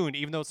in June,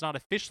 even though it's not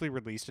officially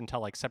released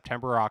until like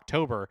September or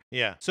October.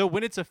 Yeah. So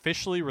when it's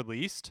officially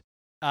released,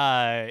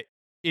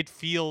 it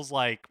feels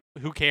like,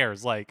 who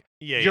cares? Like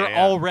you're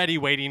already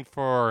waiting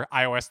for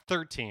iOS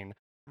 13,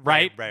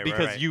 right?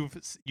 Because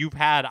you've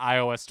had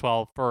iOS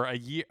 12 for a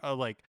year,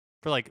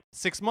 for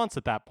 6 months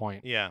at that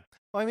point. Yeah.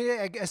 Well, I mean,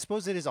 I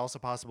suppose it is also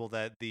possible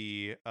that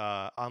the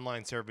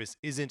online service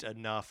isn't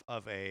enough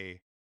of a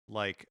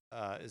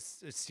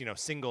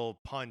single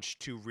punch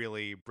to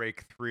really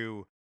break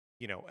through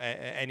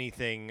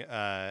anything in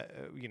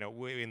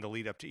the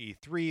lead up to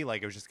E3.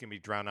 Like it was just gonna be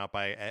drowned out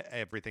by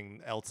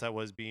everything else that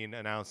was being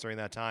announced during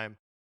that time.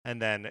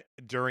 And then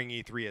during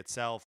E3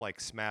 itself, like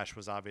Smash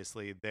was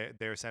obviously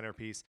their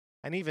centerpiece.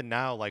 And even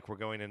now, like we're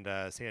going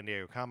into San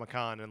Diego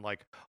Comic-Con and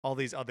like all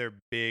these other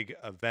big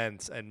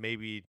events, and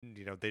maybe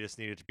they just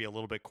needed to be a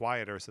little bit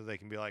quieter so they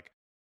can be like,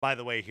 by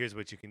the way, here's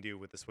what you can do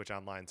with the Switch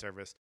Online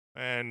service,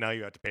 and now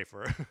you have to pay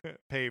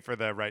for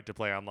the right to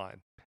play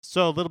online.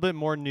 So a little bit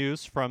more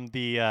news from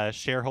the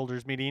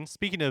shareholders meeting.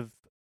 Speaking of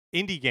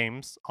indie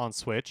games on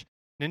Switch,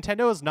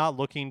 Nintendo is not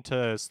looking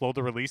to slow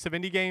the release of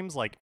indie games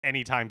like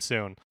anytime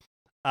soon.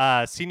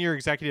 Senior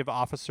Executive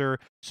Officer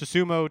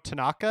Susumu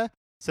Tanaka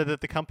said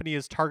that the company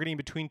is targeting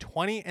between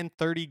 20 and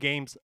 30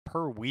 games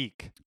per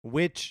week,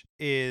 which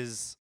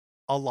is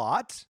a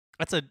lot.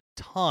 That's a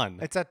ton.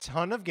 It's a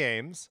ton of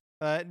games.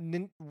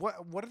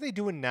 What are they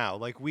doing now?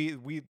 Like we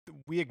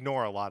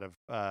ignore a lot of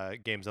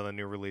games on the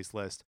new release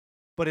list,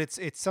 but it's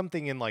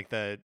something in like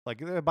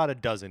about a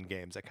dozen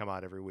games that come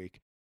out every week.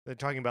 They're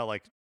talking about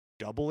like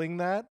doubling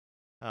that.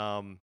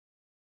 So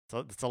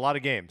it's a lot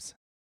of games.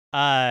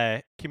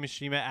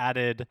 Kimishima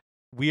added,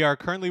 "We are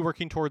currently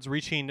working towards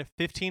reaching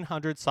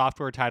 1,500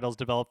 software titles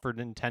developed for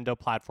Nintendo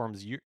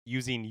platforms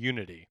using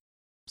Unity.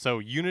 So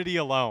Unity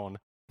alone,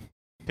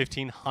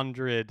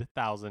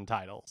 1,500,000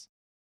 titles.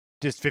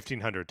 Just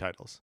 1,500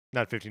 titles,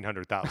 not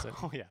 1,500,000.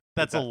 Oh yeah,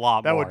 that's a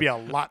lot more. That would be a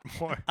lot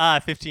more.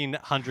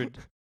 1,500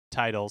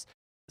 titles.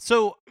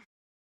 So,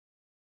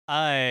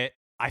 I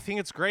think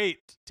it's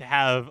great to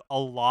have a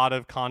lot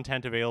of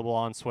content available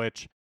on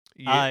Switch.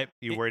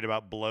 You worried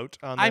about bloat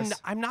on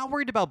this? I'm not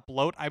worried about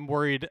bloat. I'm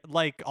worried,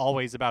 like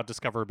always, about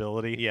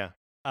discoverability. Yeah.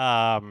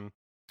 I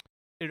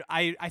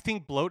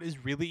think bloat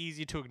is really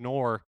easy to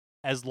ignore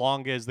as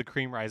long as the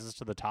cream rises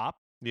to the top.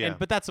 Yeah.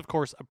 But that's of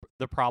course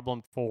the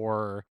problem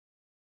for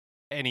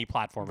any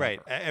platform. Right.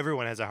 Ever.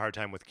 Everyone has a hard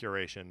time with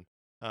curation.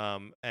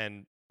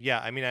 And yeah,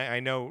 I mean, I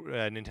know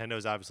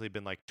Nintendo's obviously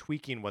been like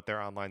tweaking what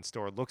their online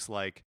store looks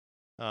like.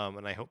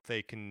 And I hope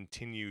they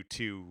continue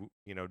to,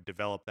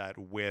 develop that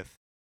with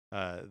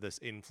this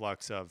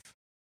influx of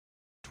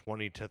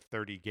 20 to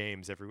 30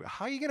 games every week.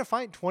 How are you going to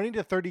find 20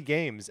 to 30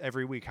 games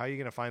every week? How are you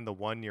going to find the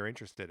one you're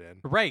interested in?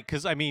 Right.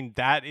 Because I mean,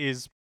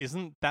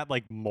 isn't that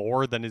like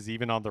more than is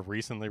even on the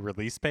recently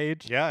released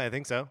page? Yeah, I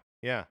think so.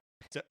 Yeah.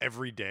 So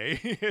every day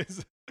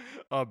is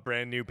a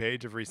brand new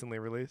page of recently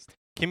released.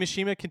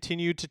 Kimishima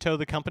continued to toe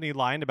the company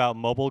line about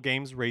mobile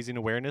games raising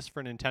awareness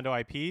for Nintendo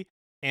IP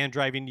and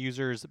driving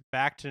users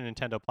back to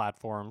Nintendo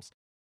platforms.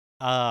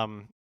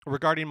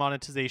 Regarding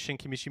monetization,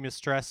 Kimishima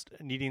stressed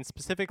needing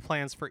specific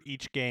plans for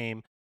each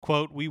game.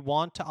 Quote, "We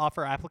want to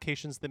offer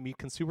applications that meet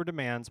consumer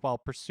demands while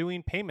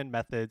pursuing payment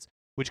methods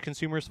which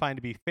consumers find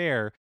to be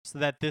fair so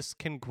that this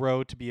can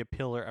grow to be a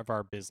pillar of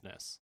our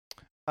business."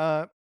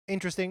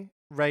 Interesting,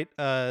 right?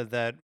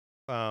 That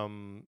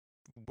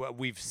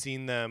we've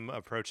seen them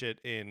approach it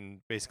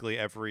in basically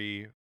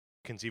every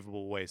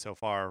conceivable way so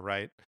far,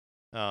 right?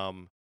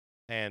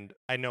 And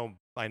I know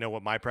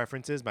what my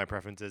preference is. My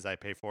preference is I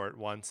pay for it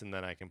once and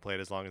then I can play it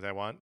as long as I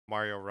want.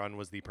 Mario Run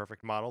was the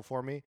perfect model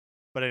for me,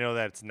 but I know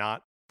that it's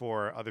not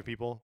for other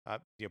people.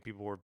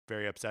 People were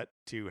very upset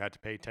to have to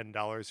pay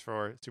 $10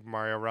 for Super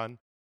Mario Run.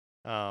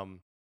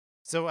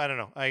 So I don't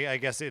know. I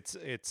guess it's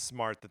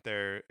smart that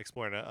they're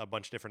exploring a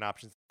bunch of different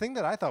options. The thing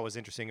that I thought was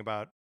interesting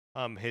about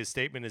his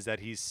statement is that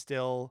he's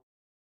still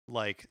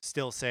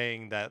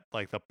saying that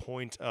like the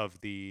point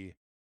of the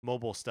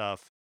mobile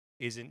stuff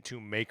isn't to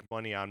make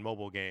money on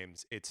mobile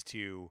games. It's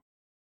to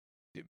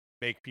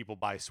make people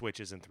buy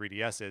Switches and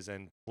 3DSs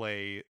and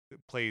play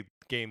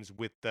games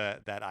with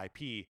that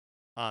IP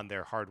on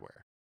their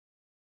hardware.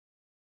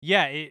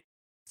 Yeah,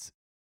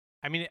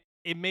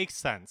 it makes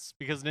sense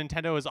because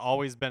Nintendo has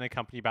always been a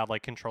company about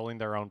like controlling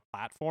their own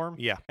platform.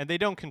 Yeah. And they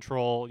don't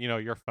control,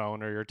 your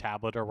phone or your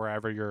tablet or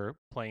wherever you're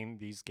playing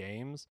these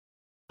games.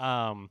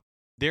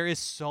 There is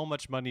so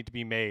much money to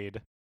be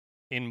made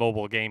in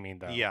mobile gaming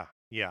though. Yeah.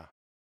 Yeah.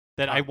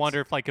 That I wonder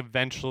if like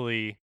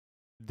eventually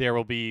there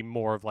will be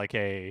more of like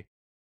a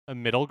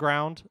middle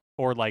ground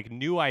or like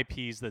new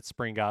IPs that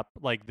spring up,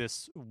 like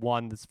this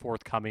one that's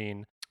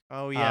forthcoming.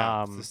 Oh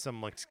yeah. Is this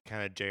some like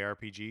kind of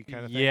JRPG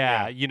kind of thing?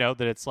 Yeah,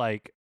 that it's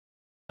like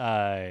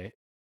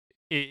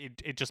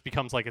it just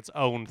becomes like its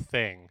own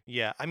thing.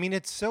 Yeah, I mean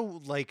it's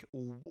so like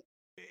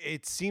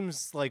it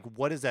seems like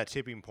what does that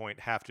tipping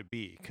point have to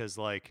be? Because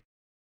like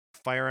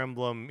Fire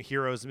Emblem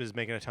Heroes is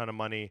making a ton of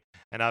money,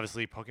 and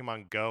obviously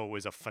Pokemon Go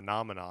is a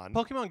phenomenon.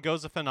 Pokemon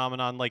Go's a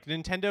phenomenon. Like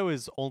Nintendo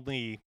is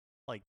only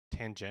like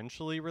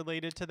tangentially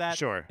related to that.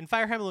 Sure. And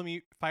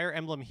Fire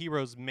Emblem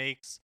Heroes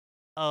makes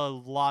a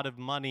lot of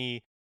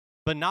money,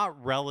 but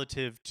not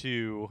relative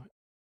to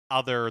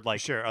other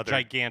like other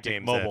gigantic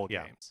games mobile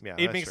games. Yeah,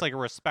 it makes true. Like a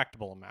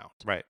respectable amount.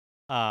 Right.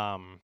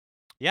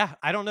 Yeah,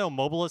 I don't know.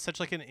 Mobile is such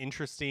like an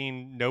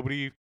interesting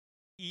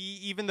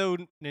even though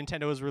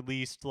Nintendo has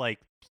released like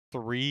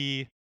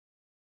three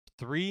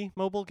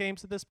mobile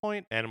games at this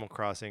point. Animal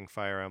Crossing,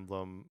 Fire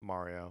Emblem,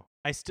 Mario.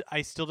 I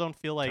still don't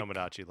feel like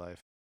Tomodachi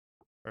Life.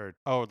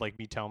 Like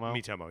Miitomo?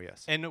 Miitomo,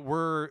 yes. And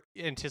we're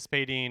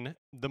anticipating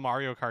the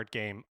Mario Kart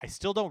game. I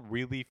still don't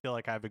really feel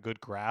like I have a good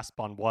grasp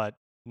on what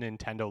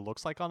Nintendo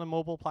looks like on a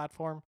mobile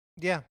platform.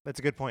 Yeah, that's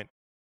a good point.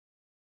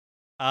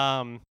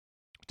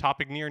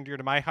 Topic near and dear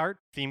to my heart,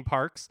 theme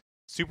parks.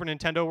 Super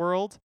Nintendo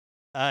World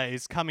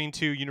is coming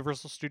to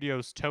Universal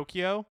Studios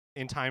Tokyo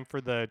in time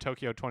for the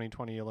Tokyo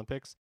 2020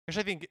 Olympics.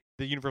 Actually, I think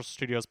the Universal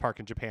Studios park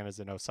in Japan is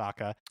in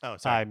Osaka. Oh,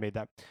 sorry. I made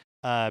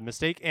that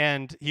mistake.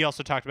 And he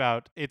also talked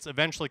about it's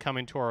eventually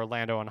coming to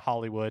Orlando and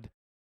Hollywood.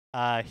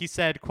 He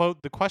said,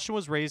 quote, "The question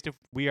was raised if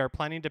we are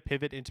planning to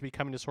pivot into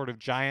becoming a sort of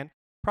giant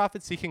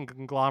profit-seeking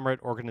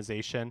conglomerate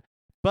organization,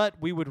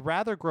 but we would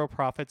rather grow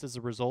profits as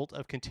a result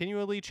of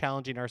continually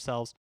challenging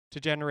ourselves to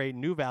generate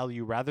new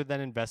value rather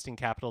than investing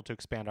capital to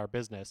expand our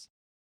business.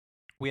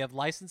 We have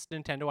licensed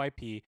Nintendo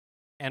IP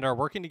and are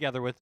working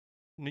together with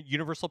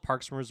Universal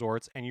Parks and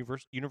Resorts and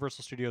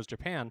Universal Studios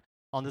Japan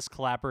on this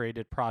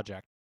collaborated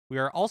project. We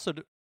are also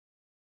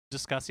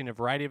discussing a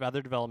variety of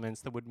other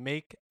developments that would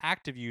make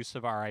active use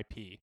of our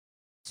IP.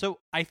 So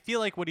I feel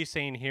like what he's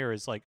saying here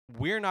is like,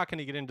 we're not going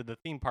to get into the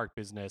theme park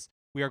business.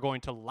 We are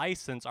going to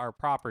license our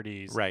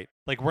properties. Right.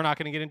 Like, we're not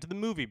going to get into the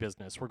movie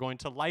business. We're going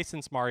to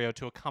license Mario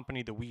to a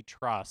company that we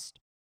trust,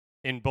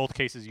 in both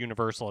cases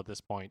Universal at this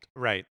point,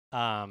 Right.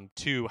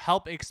 to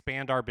help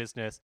expand our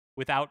business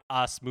without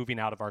us moving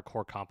out of our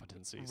core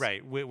competencies.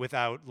 Right.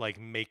 Without like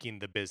making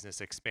the business,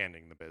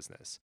 expanding the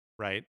business.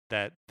 Right.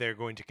 That they're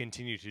going to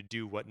continue to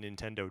do what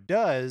Nintendo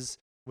does,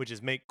 which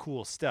is make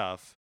cool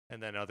stuff.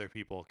 And then other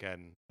people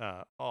can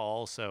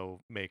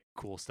also make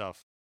cool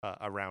stuff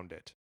around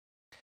it.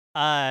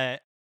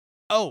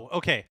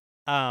 Okay.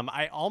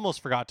 I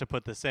almost forgot to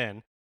put this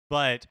in,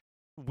 but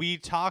we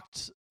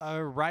talked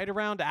right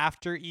around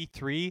after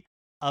E3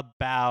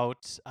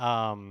 about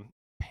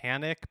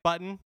Panic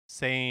Button,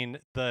 saying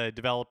the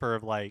developer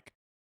of like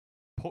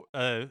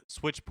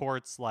Switch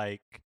ports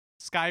like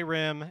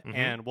Skyrim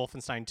and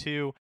Wolfenstein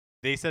 2.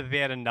 They said that they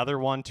had another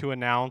one to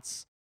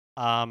announce.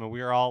 And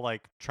we were all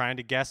like trying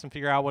to guess and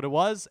figure out what it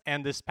was.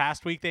 And this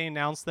past week they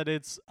announced that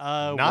it's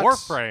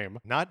Warframe.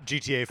 Not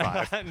GTA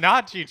 5.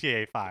 Not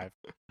GTA 5.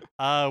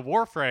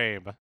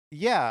 Warframe.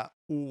 Yeah.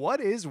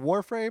 What is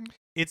Warframe?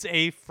 It's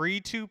a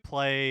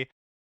free-to-play,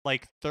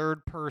 like,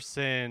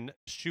 third-person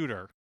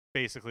shooter,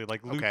 basically,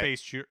 like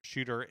loot-based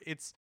shooter.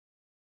 It's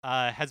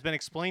has been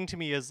explained to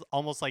me as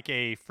almost like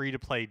a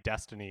free-to-play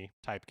Destiny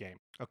type game.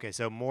 Okay,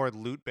 so more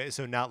loot-based,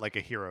 so not like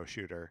a hero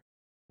shooter,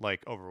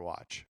 like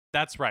Overwatch.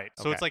 That's right.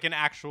 So Okay. it's like an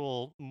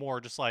actual, more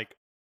just like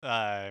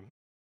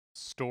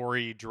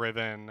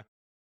story-driven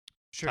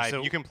type.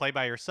 So You can play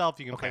by yourself.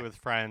 You can play with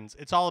friends.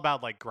 It's all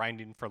about like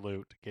grinding for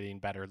loot, getting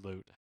better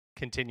loot,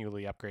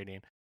 continually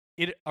upgrading.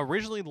 It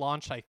originally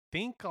launched, I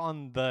think,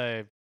 on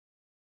the...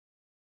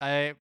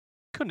 I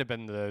couldn't have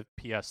been the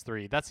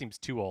PS3. That seems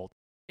too old.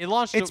 It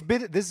launched...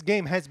 This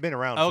game has been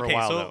around for a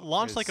while, so though. It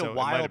launched like a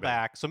while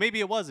back. So maybe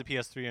it was a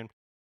PS3 and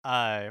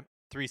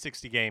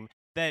 360 game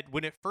that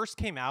when it first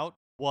came out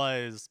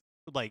was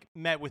like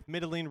met with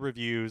middling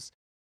reviews,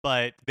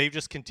 but they've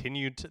just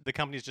the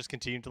company's just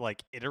continued to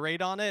like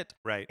iterate on it,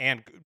 right,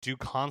 and do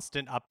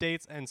constant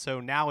updates, and so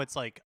now it's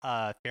like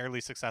a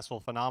fairly successful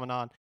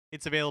phenomenon.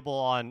 It's available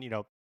on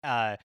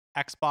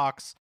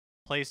Xbox,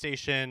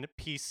 PlayStation,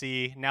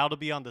 PC. Now it'll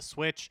be on the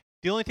Switch.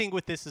 The only thing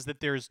with this is that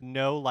there's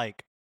no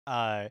like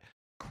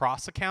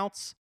cross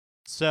accounts.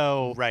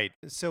 So right,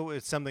 so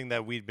it's something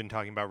that we've been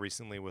talking about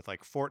recently with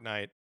like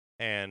Fortnite.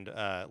 And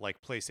like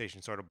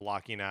PlayStation sort of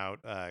blocking out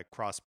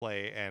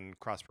cross-play and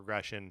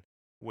cross-progression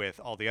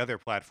with all the other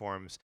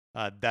platforms,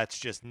 that's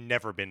just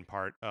never been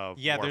part of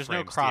there's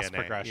no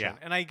cross-progression. Yeah.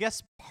 And I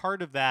guess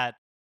part of that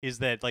is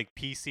that like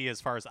PC,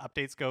 as far as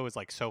updates go, is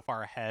like so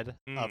far ahead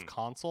of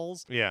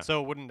consoles. Yeah.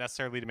 So it wouldn't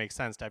necessarily make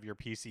sense to have your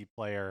PC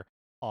player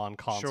on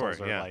consoles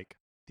or like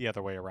the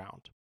other way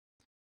around.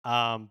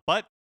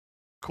 But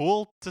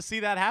cool to see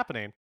that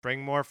happening.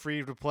 Bring more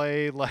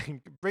free-to-play,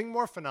 bring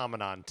more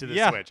phenomenon to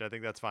the Switch. I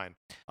think that's fine.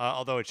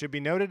 Although it should be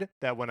noted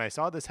that when I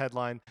saw this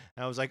headline,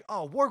 I was like,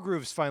 oh,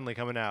 Wargroove's finally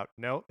coming out.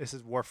 No, this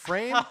is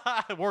Warframe.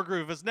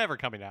 Wargroove is never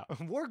coming out.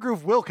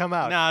 Wargroove will come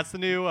out. No, it's the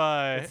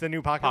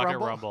new Pocket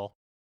Rumble.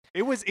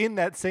 It was in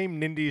that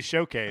same Nindies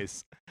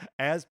showcase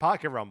as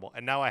Pocket Rumble.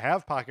 And now I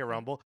have Pocket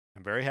Rumble.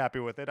 I'm very happy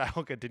with it. I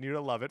will continue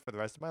to love it for the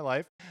rest of my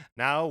life.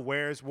 Now,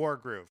 where's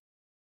Wargroove?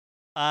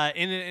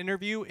 In an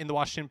interview in the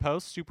Washington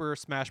Post, Super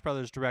Smash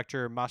Bros.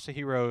 Director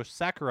Masahiro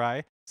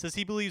Sakurai says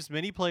he believes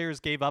many players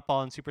gave up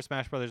on Super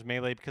Smash Bros.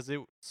 Melee because it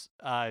was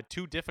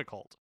too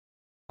difficult.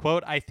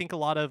 Quote, I think a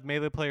lot of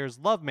Melee players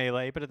love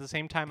Melee, but at the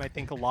same time, I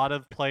think a lot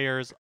of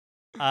players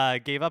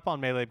gave up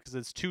on Melee because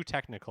it's too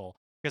technical,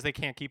 because they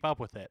can't keep up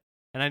with it.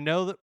 And I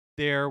know that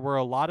there were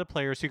a lot of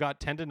players who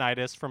got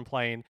tendinitis from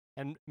playing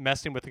and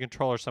messing with the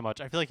controller so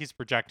much. I feel like he's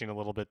projecting a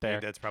little bit there. Yeah,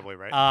 that's probably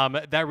right.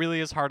 That really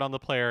is hard on the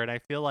player, and I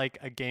feel like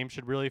a game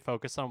should really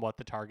focus on what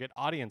the target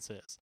audience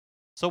is.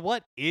 So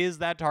what is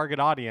that target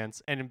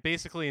audience? And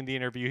basically in the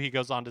interview, he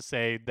goes on to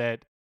say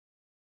that,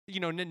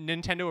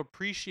 Nintendo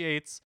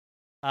appreciates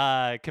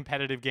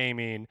competitive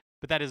gaming,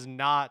 but that is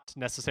not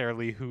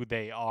necessarily who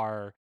they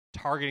are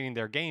targeting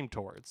their game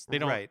towards. They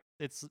don't. Right.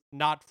 It's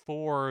not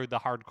for the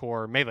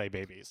hardcore Melee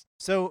babies.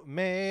 So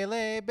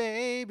Melee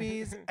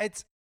babies,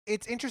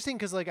 it's interesting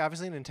because like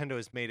obviously Nintendo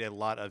has made a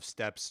lot of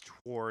steps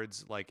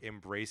towards like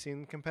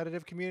embracing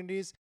competitive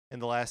communities. In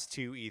the last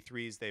two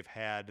E3s, they've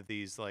had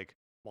these like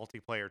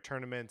multiplayer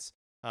tournaments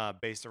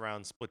based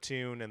around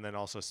Splatoon and then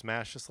also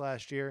Smash this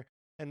last year.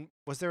 And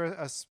was there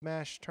a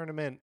Smash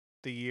tournament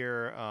the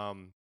year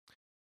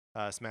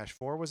Smash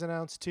 4 was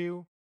announced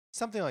too?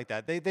 Something like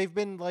that. They've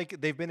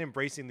been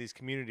embracing these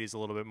communities a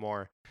little bit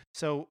more.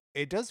 So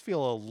it does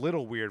feel a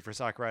little weird for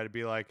Sakurai to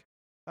be like,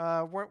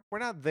 we're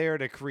not there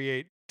to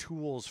create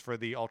tools for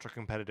the ultra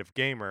competitive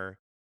gamer.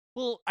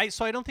 Well, I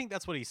don't think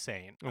that's what he's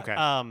saying. Okay.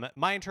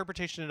 My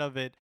interpretation of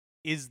it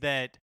is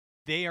that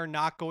they're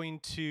not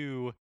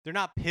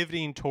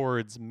pivoting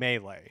towards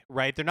Melee,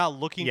 right? They're not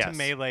looking to Yes.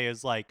 Melee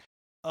as like,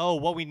 oh,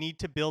 what we need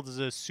to build is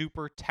a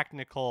super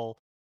technical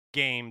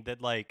game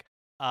that like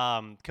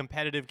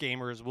competitive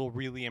gamers will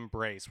really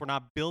embrace. We're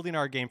not building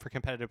our game for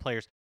competitive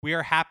players. We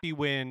are happy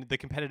when the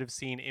competitive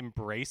scene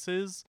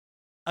embraces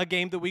a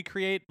game that we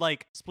create.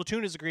 Like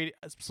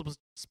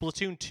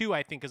Splatoon 2,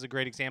 I think, is a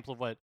great example of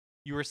what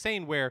you were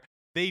saying, where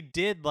they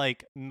did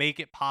like make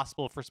it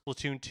possible for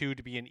Splatoon 2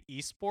 to be an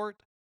esport,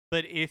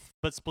 but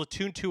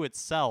Splatoon 2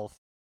 itself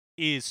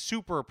is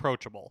super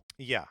approachable.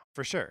 Yeah,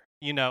 for sure.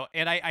 And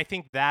I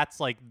think that's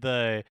like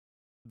the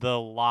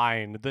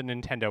line that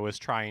Nintendo is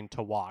trying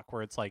to walk,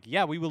 where it's like,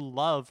 yeah, we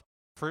love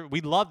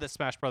that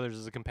Smash Brothers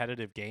is a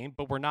competitive game,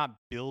 but we're not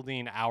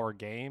building our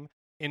game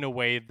in a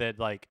way that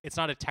like it's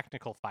not a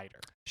technical fighter.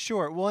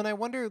 Sure. Well, and I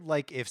wonder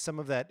like if some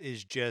of that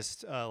is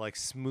just like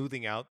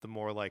smoothing out the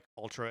more like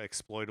ultra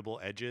exploitable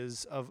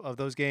edges of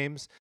those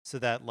games, so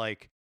that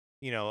like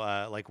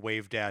like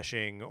wave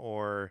dashing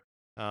or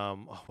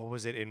what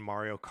was it in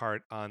Mario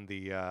Kart on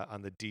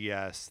the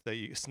DS, that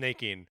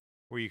snaking,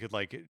 where you could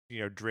like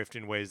drift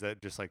in ways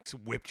that just like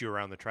whipped you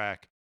around the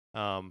track.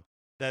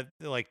 That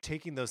like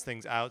taking those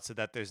things out so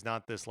that there's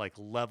not this like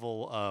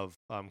level of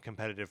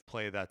competitive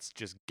play that's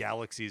just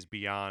galaxies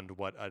beyond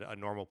what a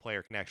normal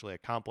player can actually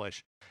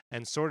accomplish,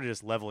 and sort of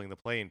just leveling the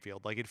playing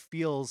field. Like it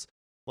feels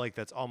like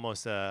that's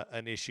almost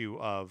an issue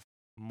of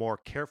more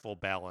careful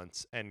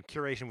balance and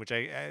curation, which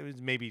I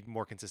is maybe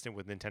more consistent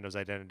with Nintendo's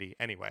identity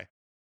anyway.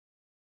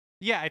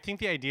 Yeah, I think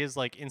the idea is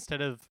like,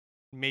 instead of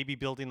maybe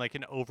building like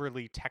an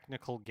overly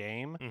technical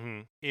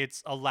game,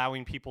 it's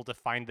allowing people to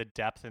find the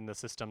depth in the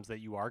systems that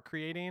you are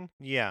creating.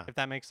 Yeah. If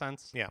that makes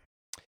sense. Yeah.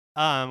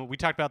 We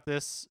talked about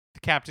this. The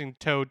Captain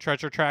Toad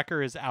Treasure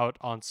Tracker is out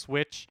on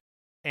Switch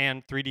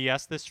and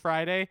 3DS this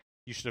Friday.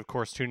 You should, of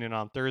course, tune in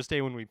on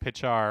Thursday when we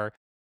pitch our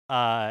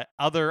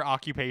other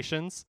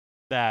occupations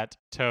that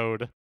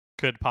Toad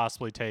could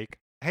possibly take.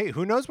 Hey,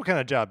 who knows what kind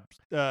of job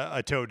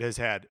a Toad has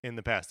had in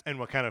the past, and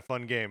what kind of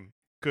fun game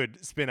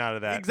could spin out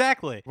of that.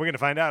 Exactly. We're going to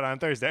find out on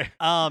Thursday.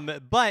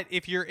 But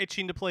if you're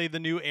itching to play the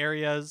new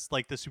areas,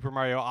 like the Super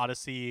Mario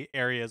Odyssey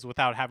areas,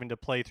 without having to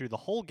play through the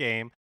whole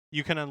game,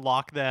 you can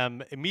unlock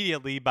them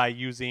immediately by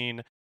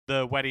using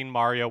the Wedding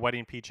Mario,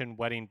 Wedding Peach, and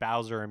Wedding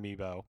Bowser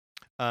amiibo.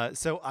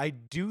 So I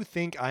do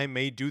think I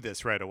may do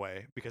this right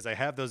away, because I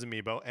have those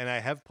amiibo, and I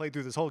have played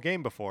through this whole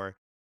game before.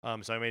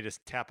 So I may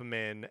just tap them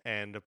in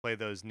and play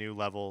those new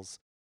levels.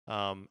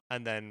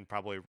 And then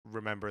probably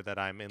remember that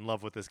I'm in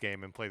love with this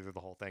game and play through the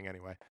whole thing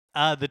anyway.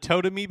 The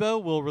Toad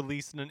amiibo will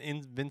release an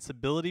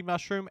invincibility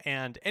mushroom,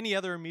 and any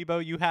other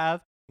amiibo you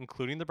have,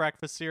 including the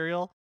breakfast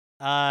cereal,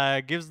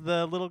 gives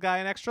the little guy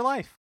an extra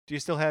life. Do you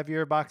still have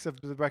your box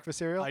of the breakfast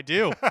cereal? I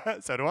do.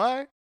 So do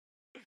I.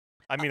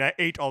 I mean, I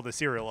ate all the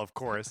cereal, of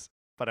course,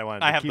 but I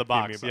wanted to have keep the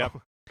box. amiibo. Yep.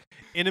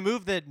 In a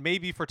move that may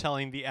be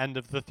foretelling the end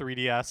of the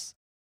 3DS,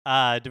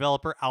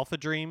 developer Alpha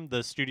Dream,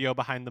 the studio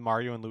behind the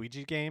Mario and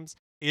Luigi games,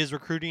 is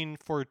recruiting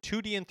for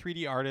 2D and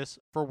 3D artists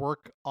for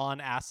work on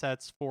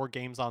assets for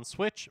games on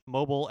Switch,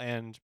 mobile,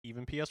 and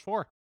even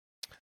PS4.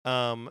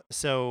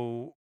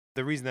 So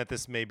the reason that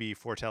this may be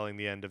foretelling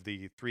the end of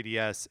the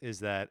 3DS is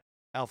that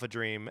Alpha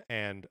Dream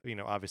and,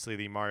 obviously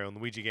the Mario and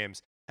Luigi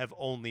games have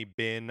only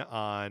been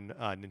on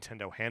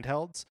Nintendo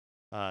handhelds.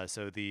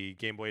 So the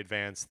Game Boy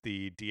Advance,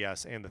 the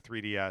DS, and the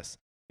 3DS.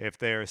 If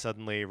they're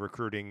suddenly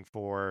recruiting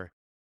for,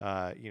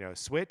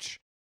 Switch,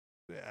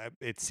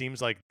 it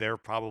seems like they're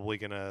probably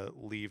going to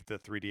leave the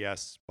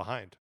 3DS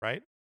behind,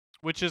 right?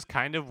 Which is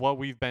kind of what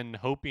we've been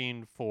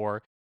hoping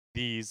for.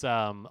 These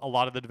a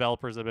lot of the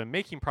developers that have been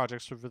making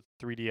projects for the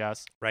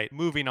 3DS, right,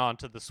 moving on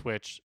to the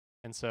Switch,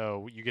 and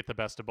so you get the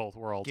best of both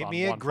worlds. Give on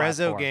me a one Grezzo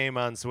platform. game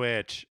on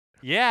Switch.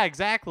 Yeah,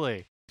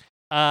 exactly.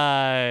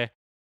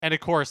 And of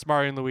course,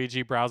 Mario and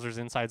Luigi Bowser's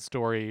Inside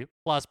Story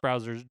plus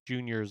Bowser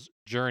Jr.'s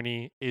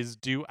Journey is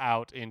due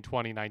out in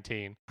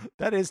 2019.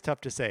 That is tough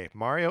to say.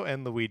 Mario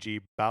and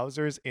Luigi,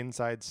 Bowser's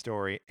Inside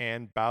Story,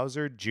 and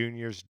Bowser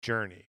Jr.'s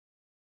Journey.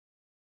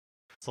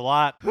 It's a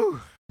lot.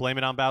 Blame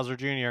it on Bowser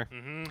Jr.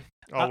 Mm-hmm.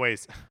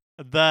 Always.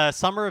 The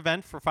summer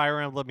event for Fire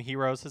Emblem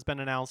Heroes has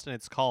been announced, and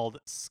it's called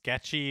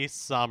Sketchy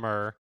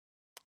Summer.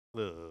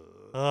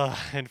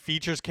 And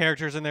features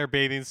characters in their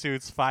bathing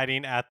suits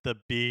fighting at the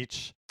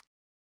beach.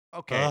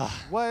 Okay.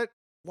 What?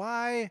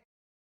 Why?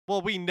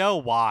 Well, we know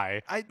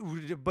why.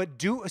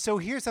 So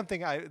here's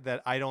something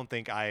that I don't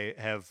think I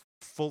have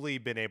fully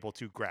been able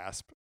to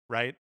grasp,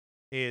 right?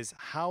 Is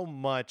how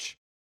much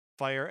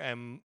Fire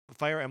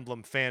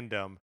Emblem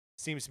fandom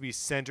seems to be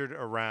centered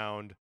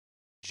around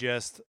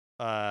just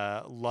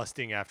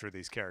lusting after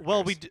these characters.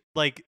 Well,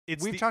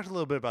 we've talked a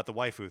little bit about the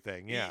waifu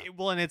thing, yeah.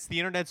 Well, and it's the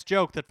internet's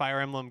joke that Fire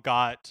Emblem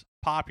got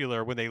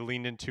popular when they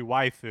leaned into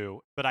waifu,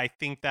 but I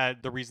think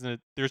that the reason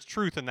that there's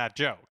truth in that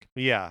joke.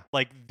 Yeah.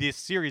 Like, this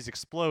series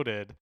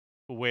exploded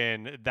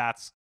when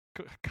that's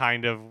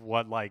kind of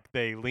what, like,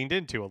 they leaned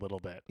into a little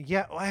bit.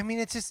 Yeah, well, I mean,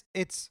 it's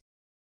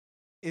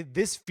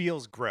this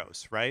feels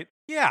gross, right?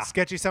 Yeah.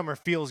 Sketchy Summer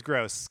feels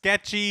gross.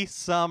 Sketchy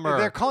Summer.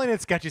 They're calling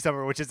it Sketchy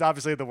Summer, which is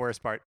obviously the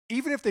worst part.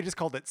 Even if they just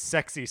called it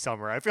Sexy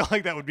Summer, I feel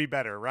like that would be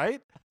better,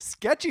 right?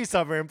 Sketchy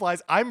Summer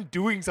implies I'm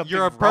doing something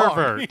You're a wrong.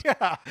 pervert.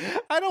 Yeah.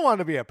 I don't want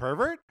to be a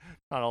pervert.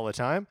 Not all the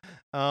time.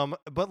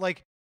 But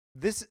like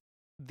this,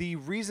 the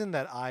reason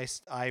that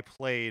I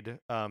played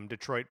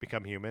Detroit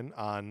Become Human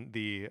on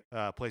the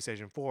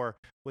PlayStation 4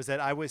 was that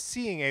I was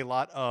seeing a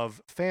lot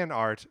of fan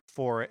art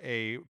for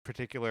a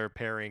particular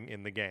pairing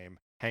in the game,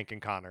 Hank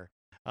and Connor.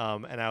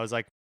 And I was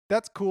like,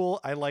 that's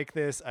cool. I like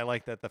this. I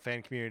like that the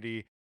fan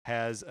community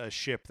has a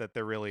ship that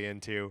they're really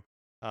into.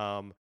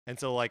 And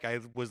so like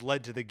I was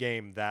led to the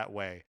game that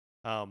way.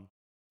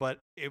 But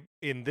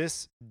in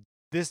this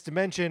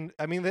dimension,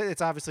 I mean,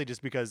 it's obviously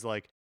just because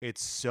like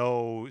it's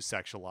so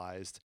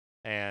sexualized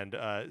and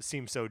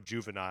seems so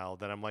juvenile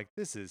that I'm like,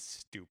 this is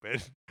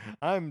stupid.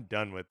 I'm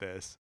done with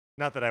this.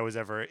 Not that I was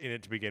ever in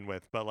it to begin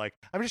with, but like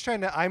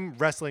I'm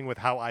wrestling with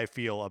how I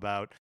feel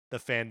about the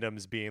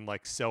fandoms being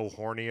like so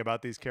horny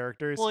about these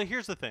characters. Well,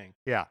 here's the thing.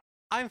 Yeah.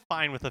 I'm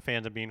fine with the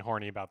fandom being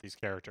horny about these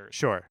characters.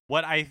 Sure.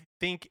 What I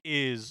think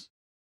is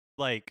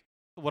like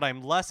what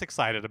I'm less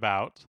excited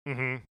about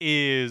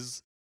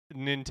is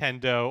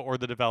Nintendo or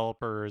the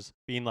developers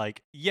being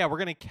like, yeah, we're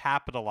going to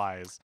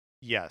capitalize.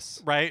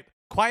 Yes. Right?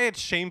 Quiet,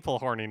 shameful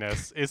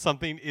horniness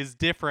is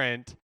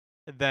different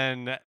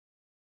than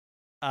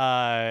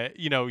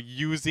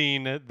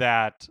using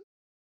that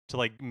to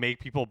like make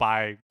people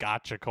buy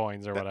gotcha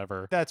coins or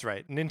whatever. That's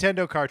right.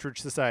 Nintendo Cartridge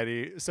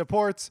Society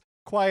supports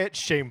quiet,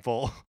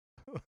 shameful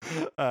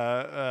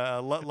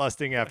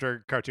lusting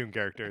after cartoon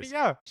characters.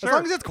 Yeah, sure. As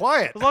long as it's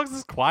quiet. As long as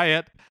it's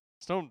quiet.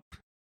 Just don't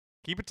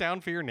keep it down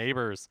for your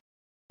neighbors.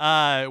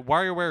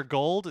 WarioWare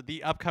Gold,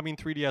 the upcoming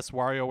 3DS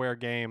WarioWare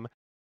game,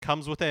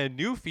 comes with a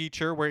new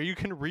feature where you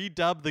can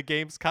redub the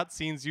game's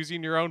cutscenes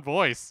using your own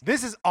voice.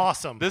 This is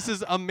awesome. This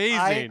is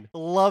amazing. I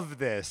love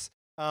this.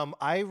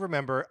 I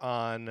remember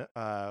on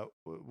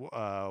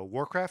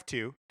Warcraft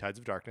 2, Tides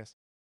of Darkness,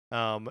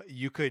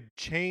 you could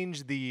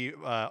change the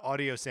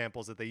audio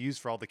samples that they use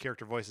for all the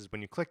character voices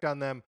when you clicked on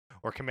them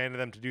or commanded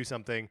them to do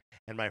something.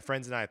 And my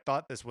friends and I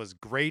thought this was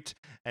great.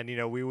 And,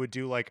 we would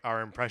do like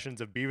our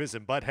impressions of Beavis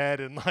and Butthead,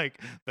 and like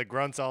the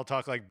grunts all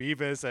talk like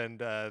Beavis and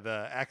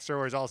the axe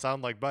throwers all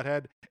sound like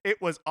Butthead. It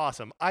was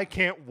awesome. I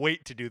can't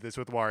wait to do this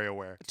with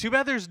WarioWare. Too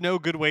bad there's no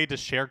good way to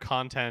share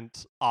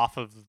content off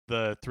of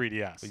the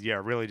 3DS.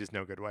 Yeah, really just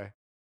no good way.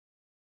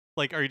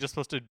 Like, are you just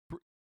supposed to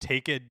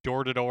take it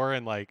door to door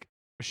and like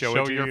show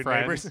it to your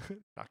friends?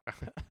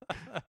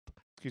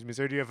 Excuse me,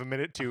 sir. Do you have a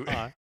minute to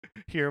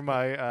hear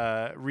my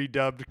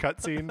redubbed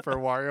cutscene for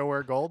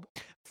WarioWare Gold?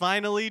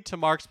 Finally, to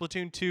mark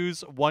Splatoon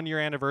 2's 1-year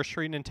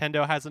anniversary,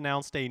 Nintendo has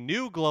announced a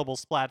new global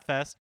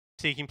Splatfest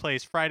taking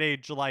place Friday,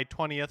 July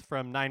 20th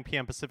from 9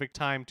 p.m. Pacific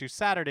time to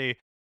Saturday,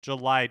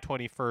 July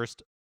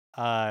 21st.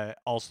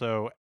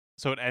 Also,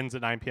 so it ends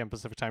at 9 p.m.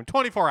 Pacific time.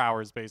 24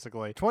 hours,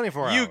 basically.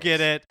 24 hours. You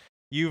get it.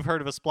 You've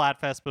heard of a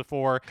Splatfest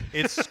before.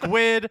 It's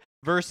Squid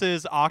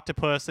versus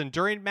Octopus. And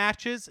during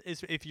matches,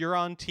 if you're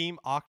on Team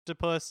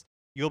Octopus,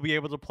 you'll be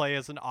able to play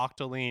as an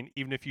Octoling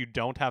even if you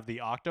don't have the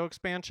Octo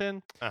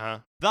expansion.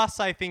 Thus,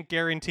 I think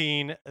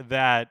guaranteeing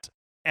that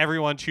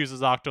everyone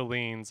chooses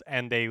Octolings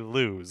and they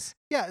lose.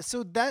 Yeah,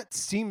 so that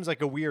seems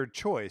like a weird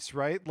choice,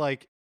 right?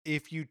 Like,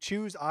 if you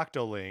choose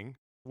Octoling,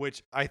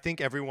 which I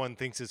think everyone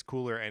thinks is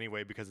cooler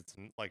anyway because it's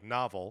like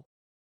novel,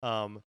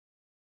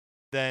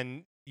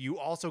 then you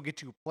also get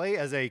to play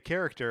as a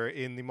character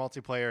in the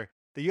multiplayer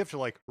that you have to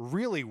like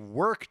really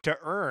work to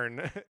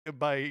earn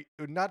by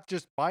not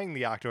just buying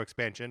the Octo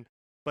expansion,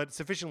 but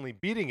sufficiently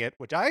beating it,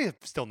 which I have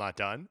still not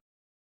done.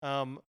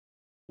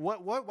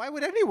 Why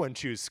would anyone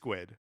choose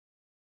Squid?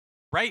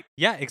 Right.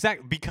 Yeah,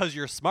 exactly. Because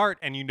you're smart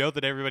and you know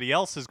that everybody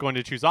else is going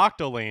to choose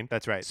Octoling.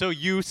 That's right. So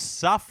you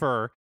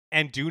suffer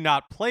and do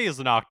not play as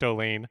an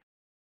Octoling,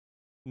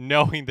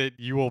 knowing that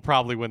you will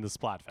probably win the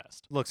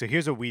Splatfest. Look, so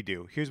here's what we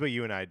do. Here's what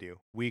you and I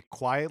do. We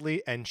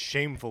quietly and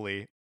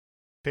shamefully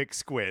pick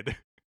Squid.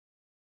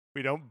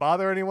 We don't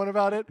bother anyone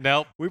about it.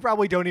 Nope. We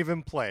probably don't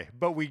even play,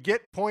 but we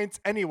get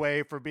points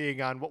anyway for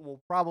being on what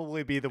will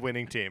probably be the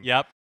winning team.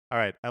 Yep. All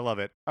right. I love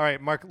it. All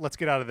right, Mark, let's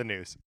get out of the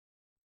news.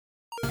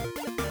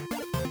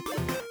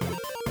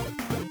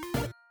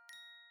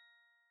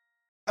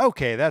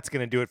 Okay, that's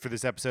going to do it for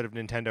this episode of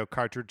Nintendo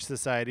Cartridge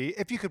Society.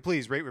 If you could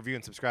please rate, review,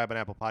 and subscribe on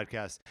Apple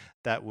Podcasts,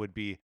 that would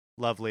be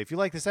lovely. If you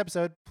like this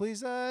episode,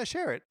 please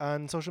share it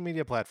on social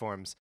media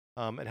platforms.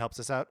 It helps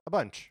us out a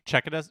bunch.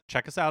 Check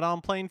us out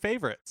on Playing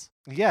Favorites.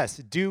 Yes,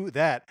 do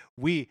that.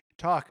 We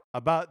talk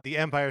about The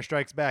Empire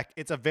Strikes Back.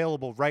 It's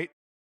available right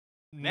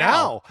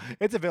now.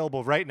 It's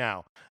available right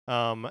now.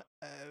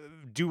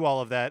 Do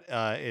all of that.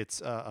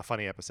 It's a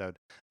funny episode.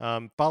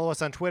 Follow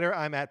us on Twitter.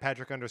 I'm at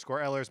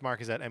Patrick_Ellers.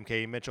 Mark is at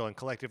MKE Mitchell. And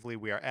collectively,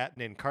 we are at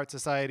Nin Cart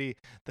Society.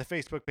 The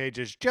Facebook page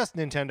is just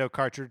Nintendo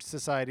Cartridge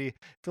Society.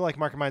 If you like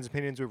Mark and Mine's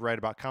opinions, we write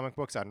about comic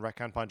books on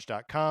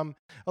retconpunch.com.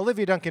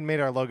 Olivia Duncan made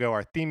our logo.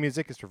 Our theme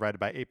music is provided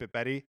by 8-Bit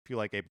Betty. If you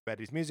like 8-Bit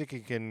Betty's music,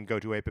 you can go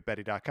to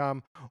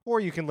 8bitbetty.com or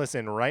you can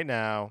listen right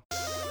now.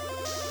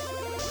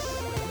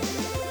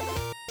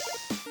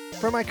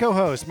 For my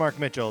co-host Mark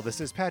Mitchell,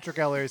 this is Patrick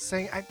Ellers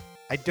saying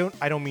I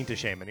don't mean to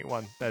shame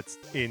anyone that's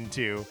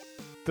into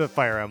the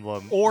Fire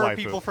Emblem or waifu.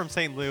 people from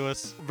St.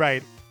 Louis.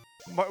 Right.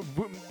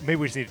 Maybe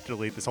we just need to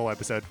delete this whole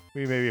episode.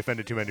 We maybe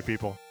offended too many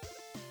people.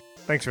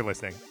 Thanks for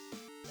listening.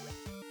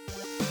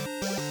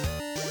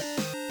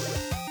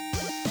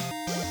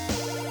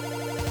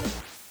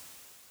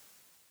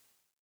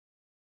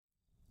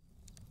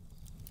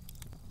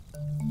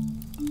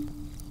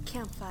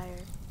 Campfire.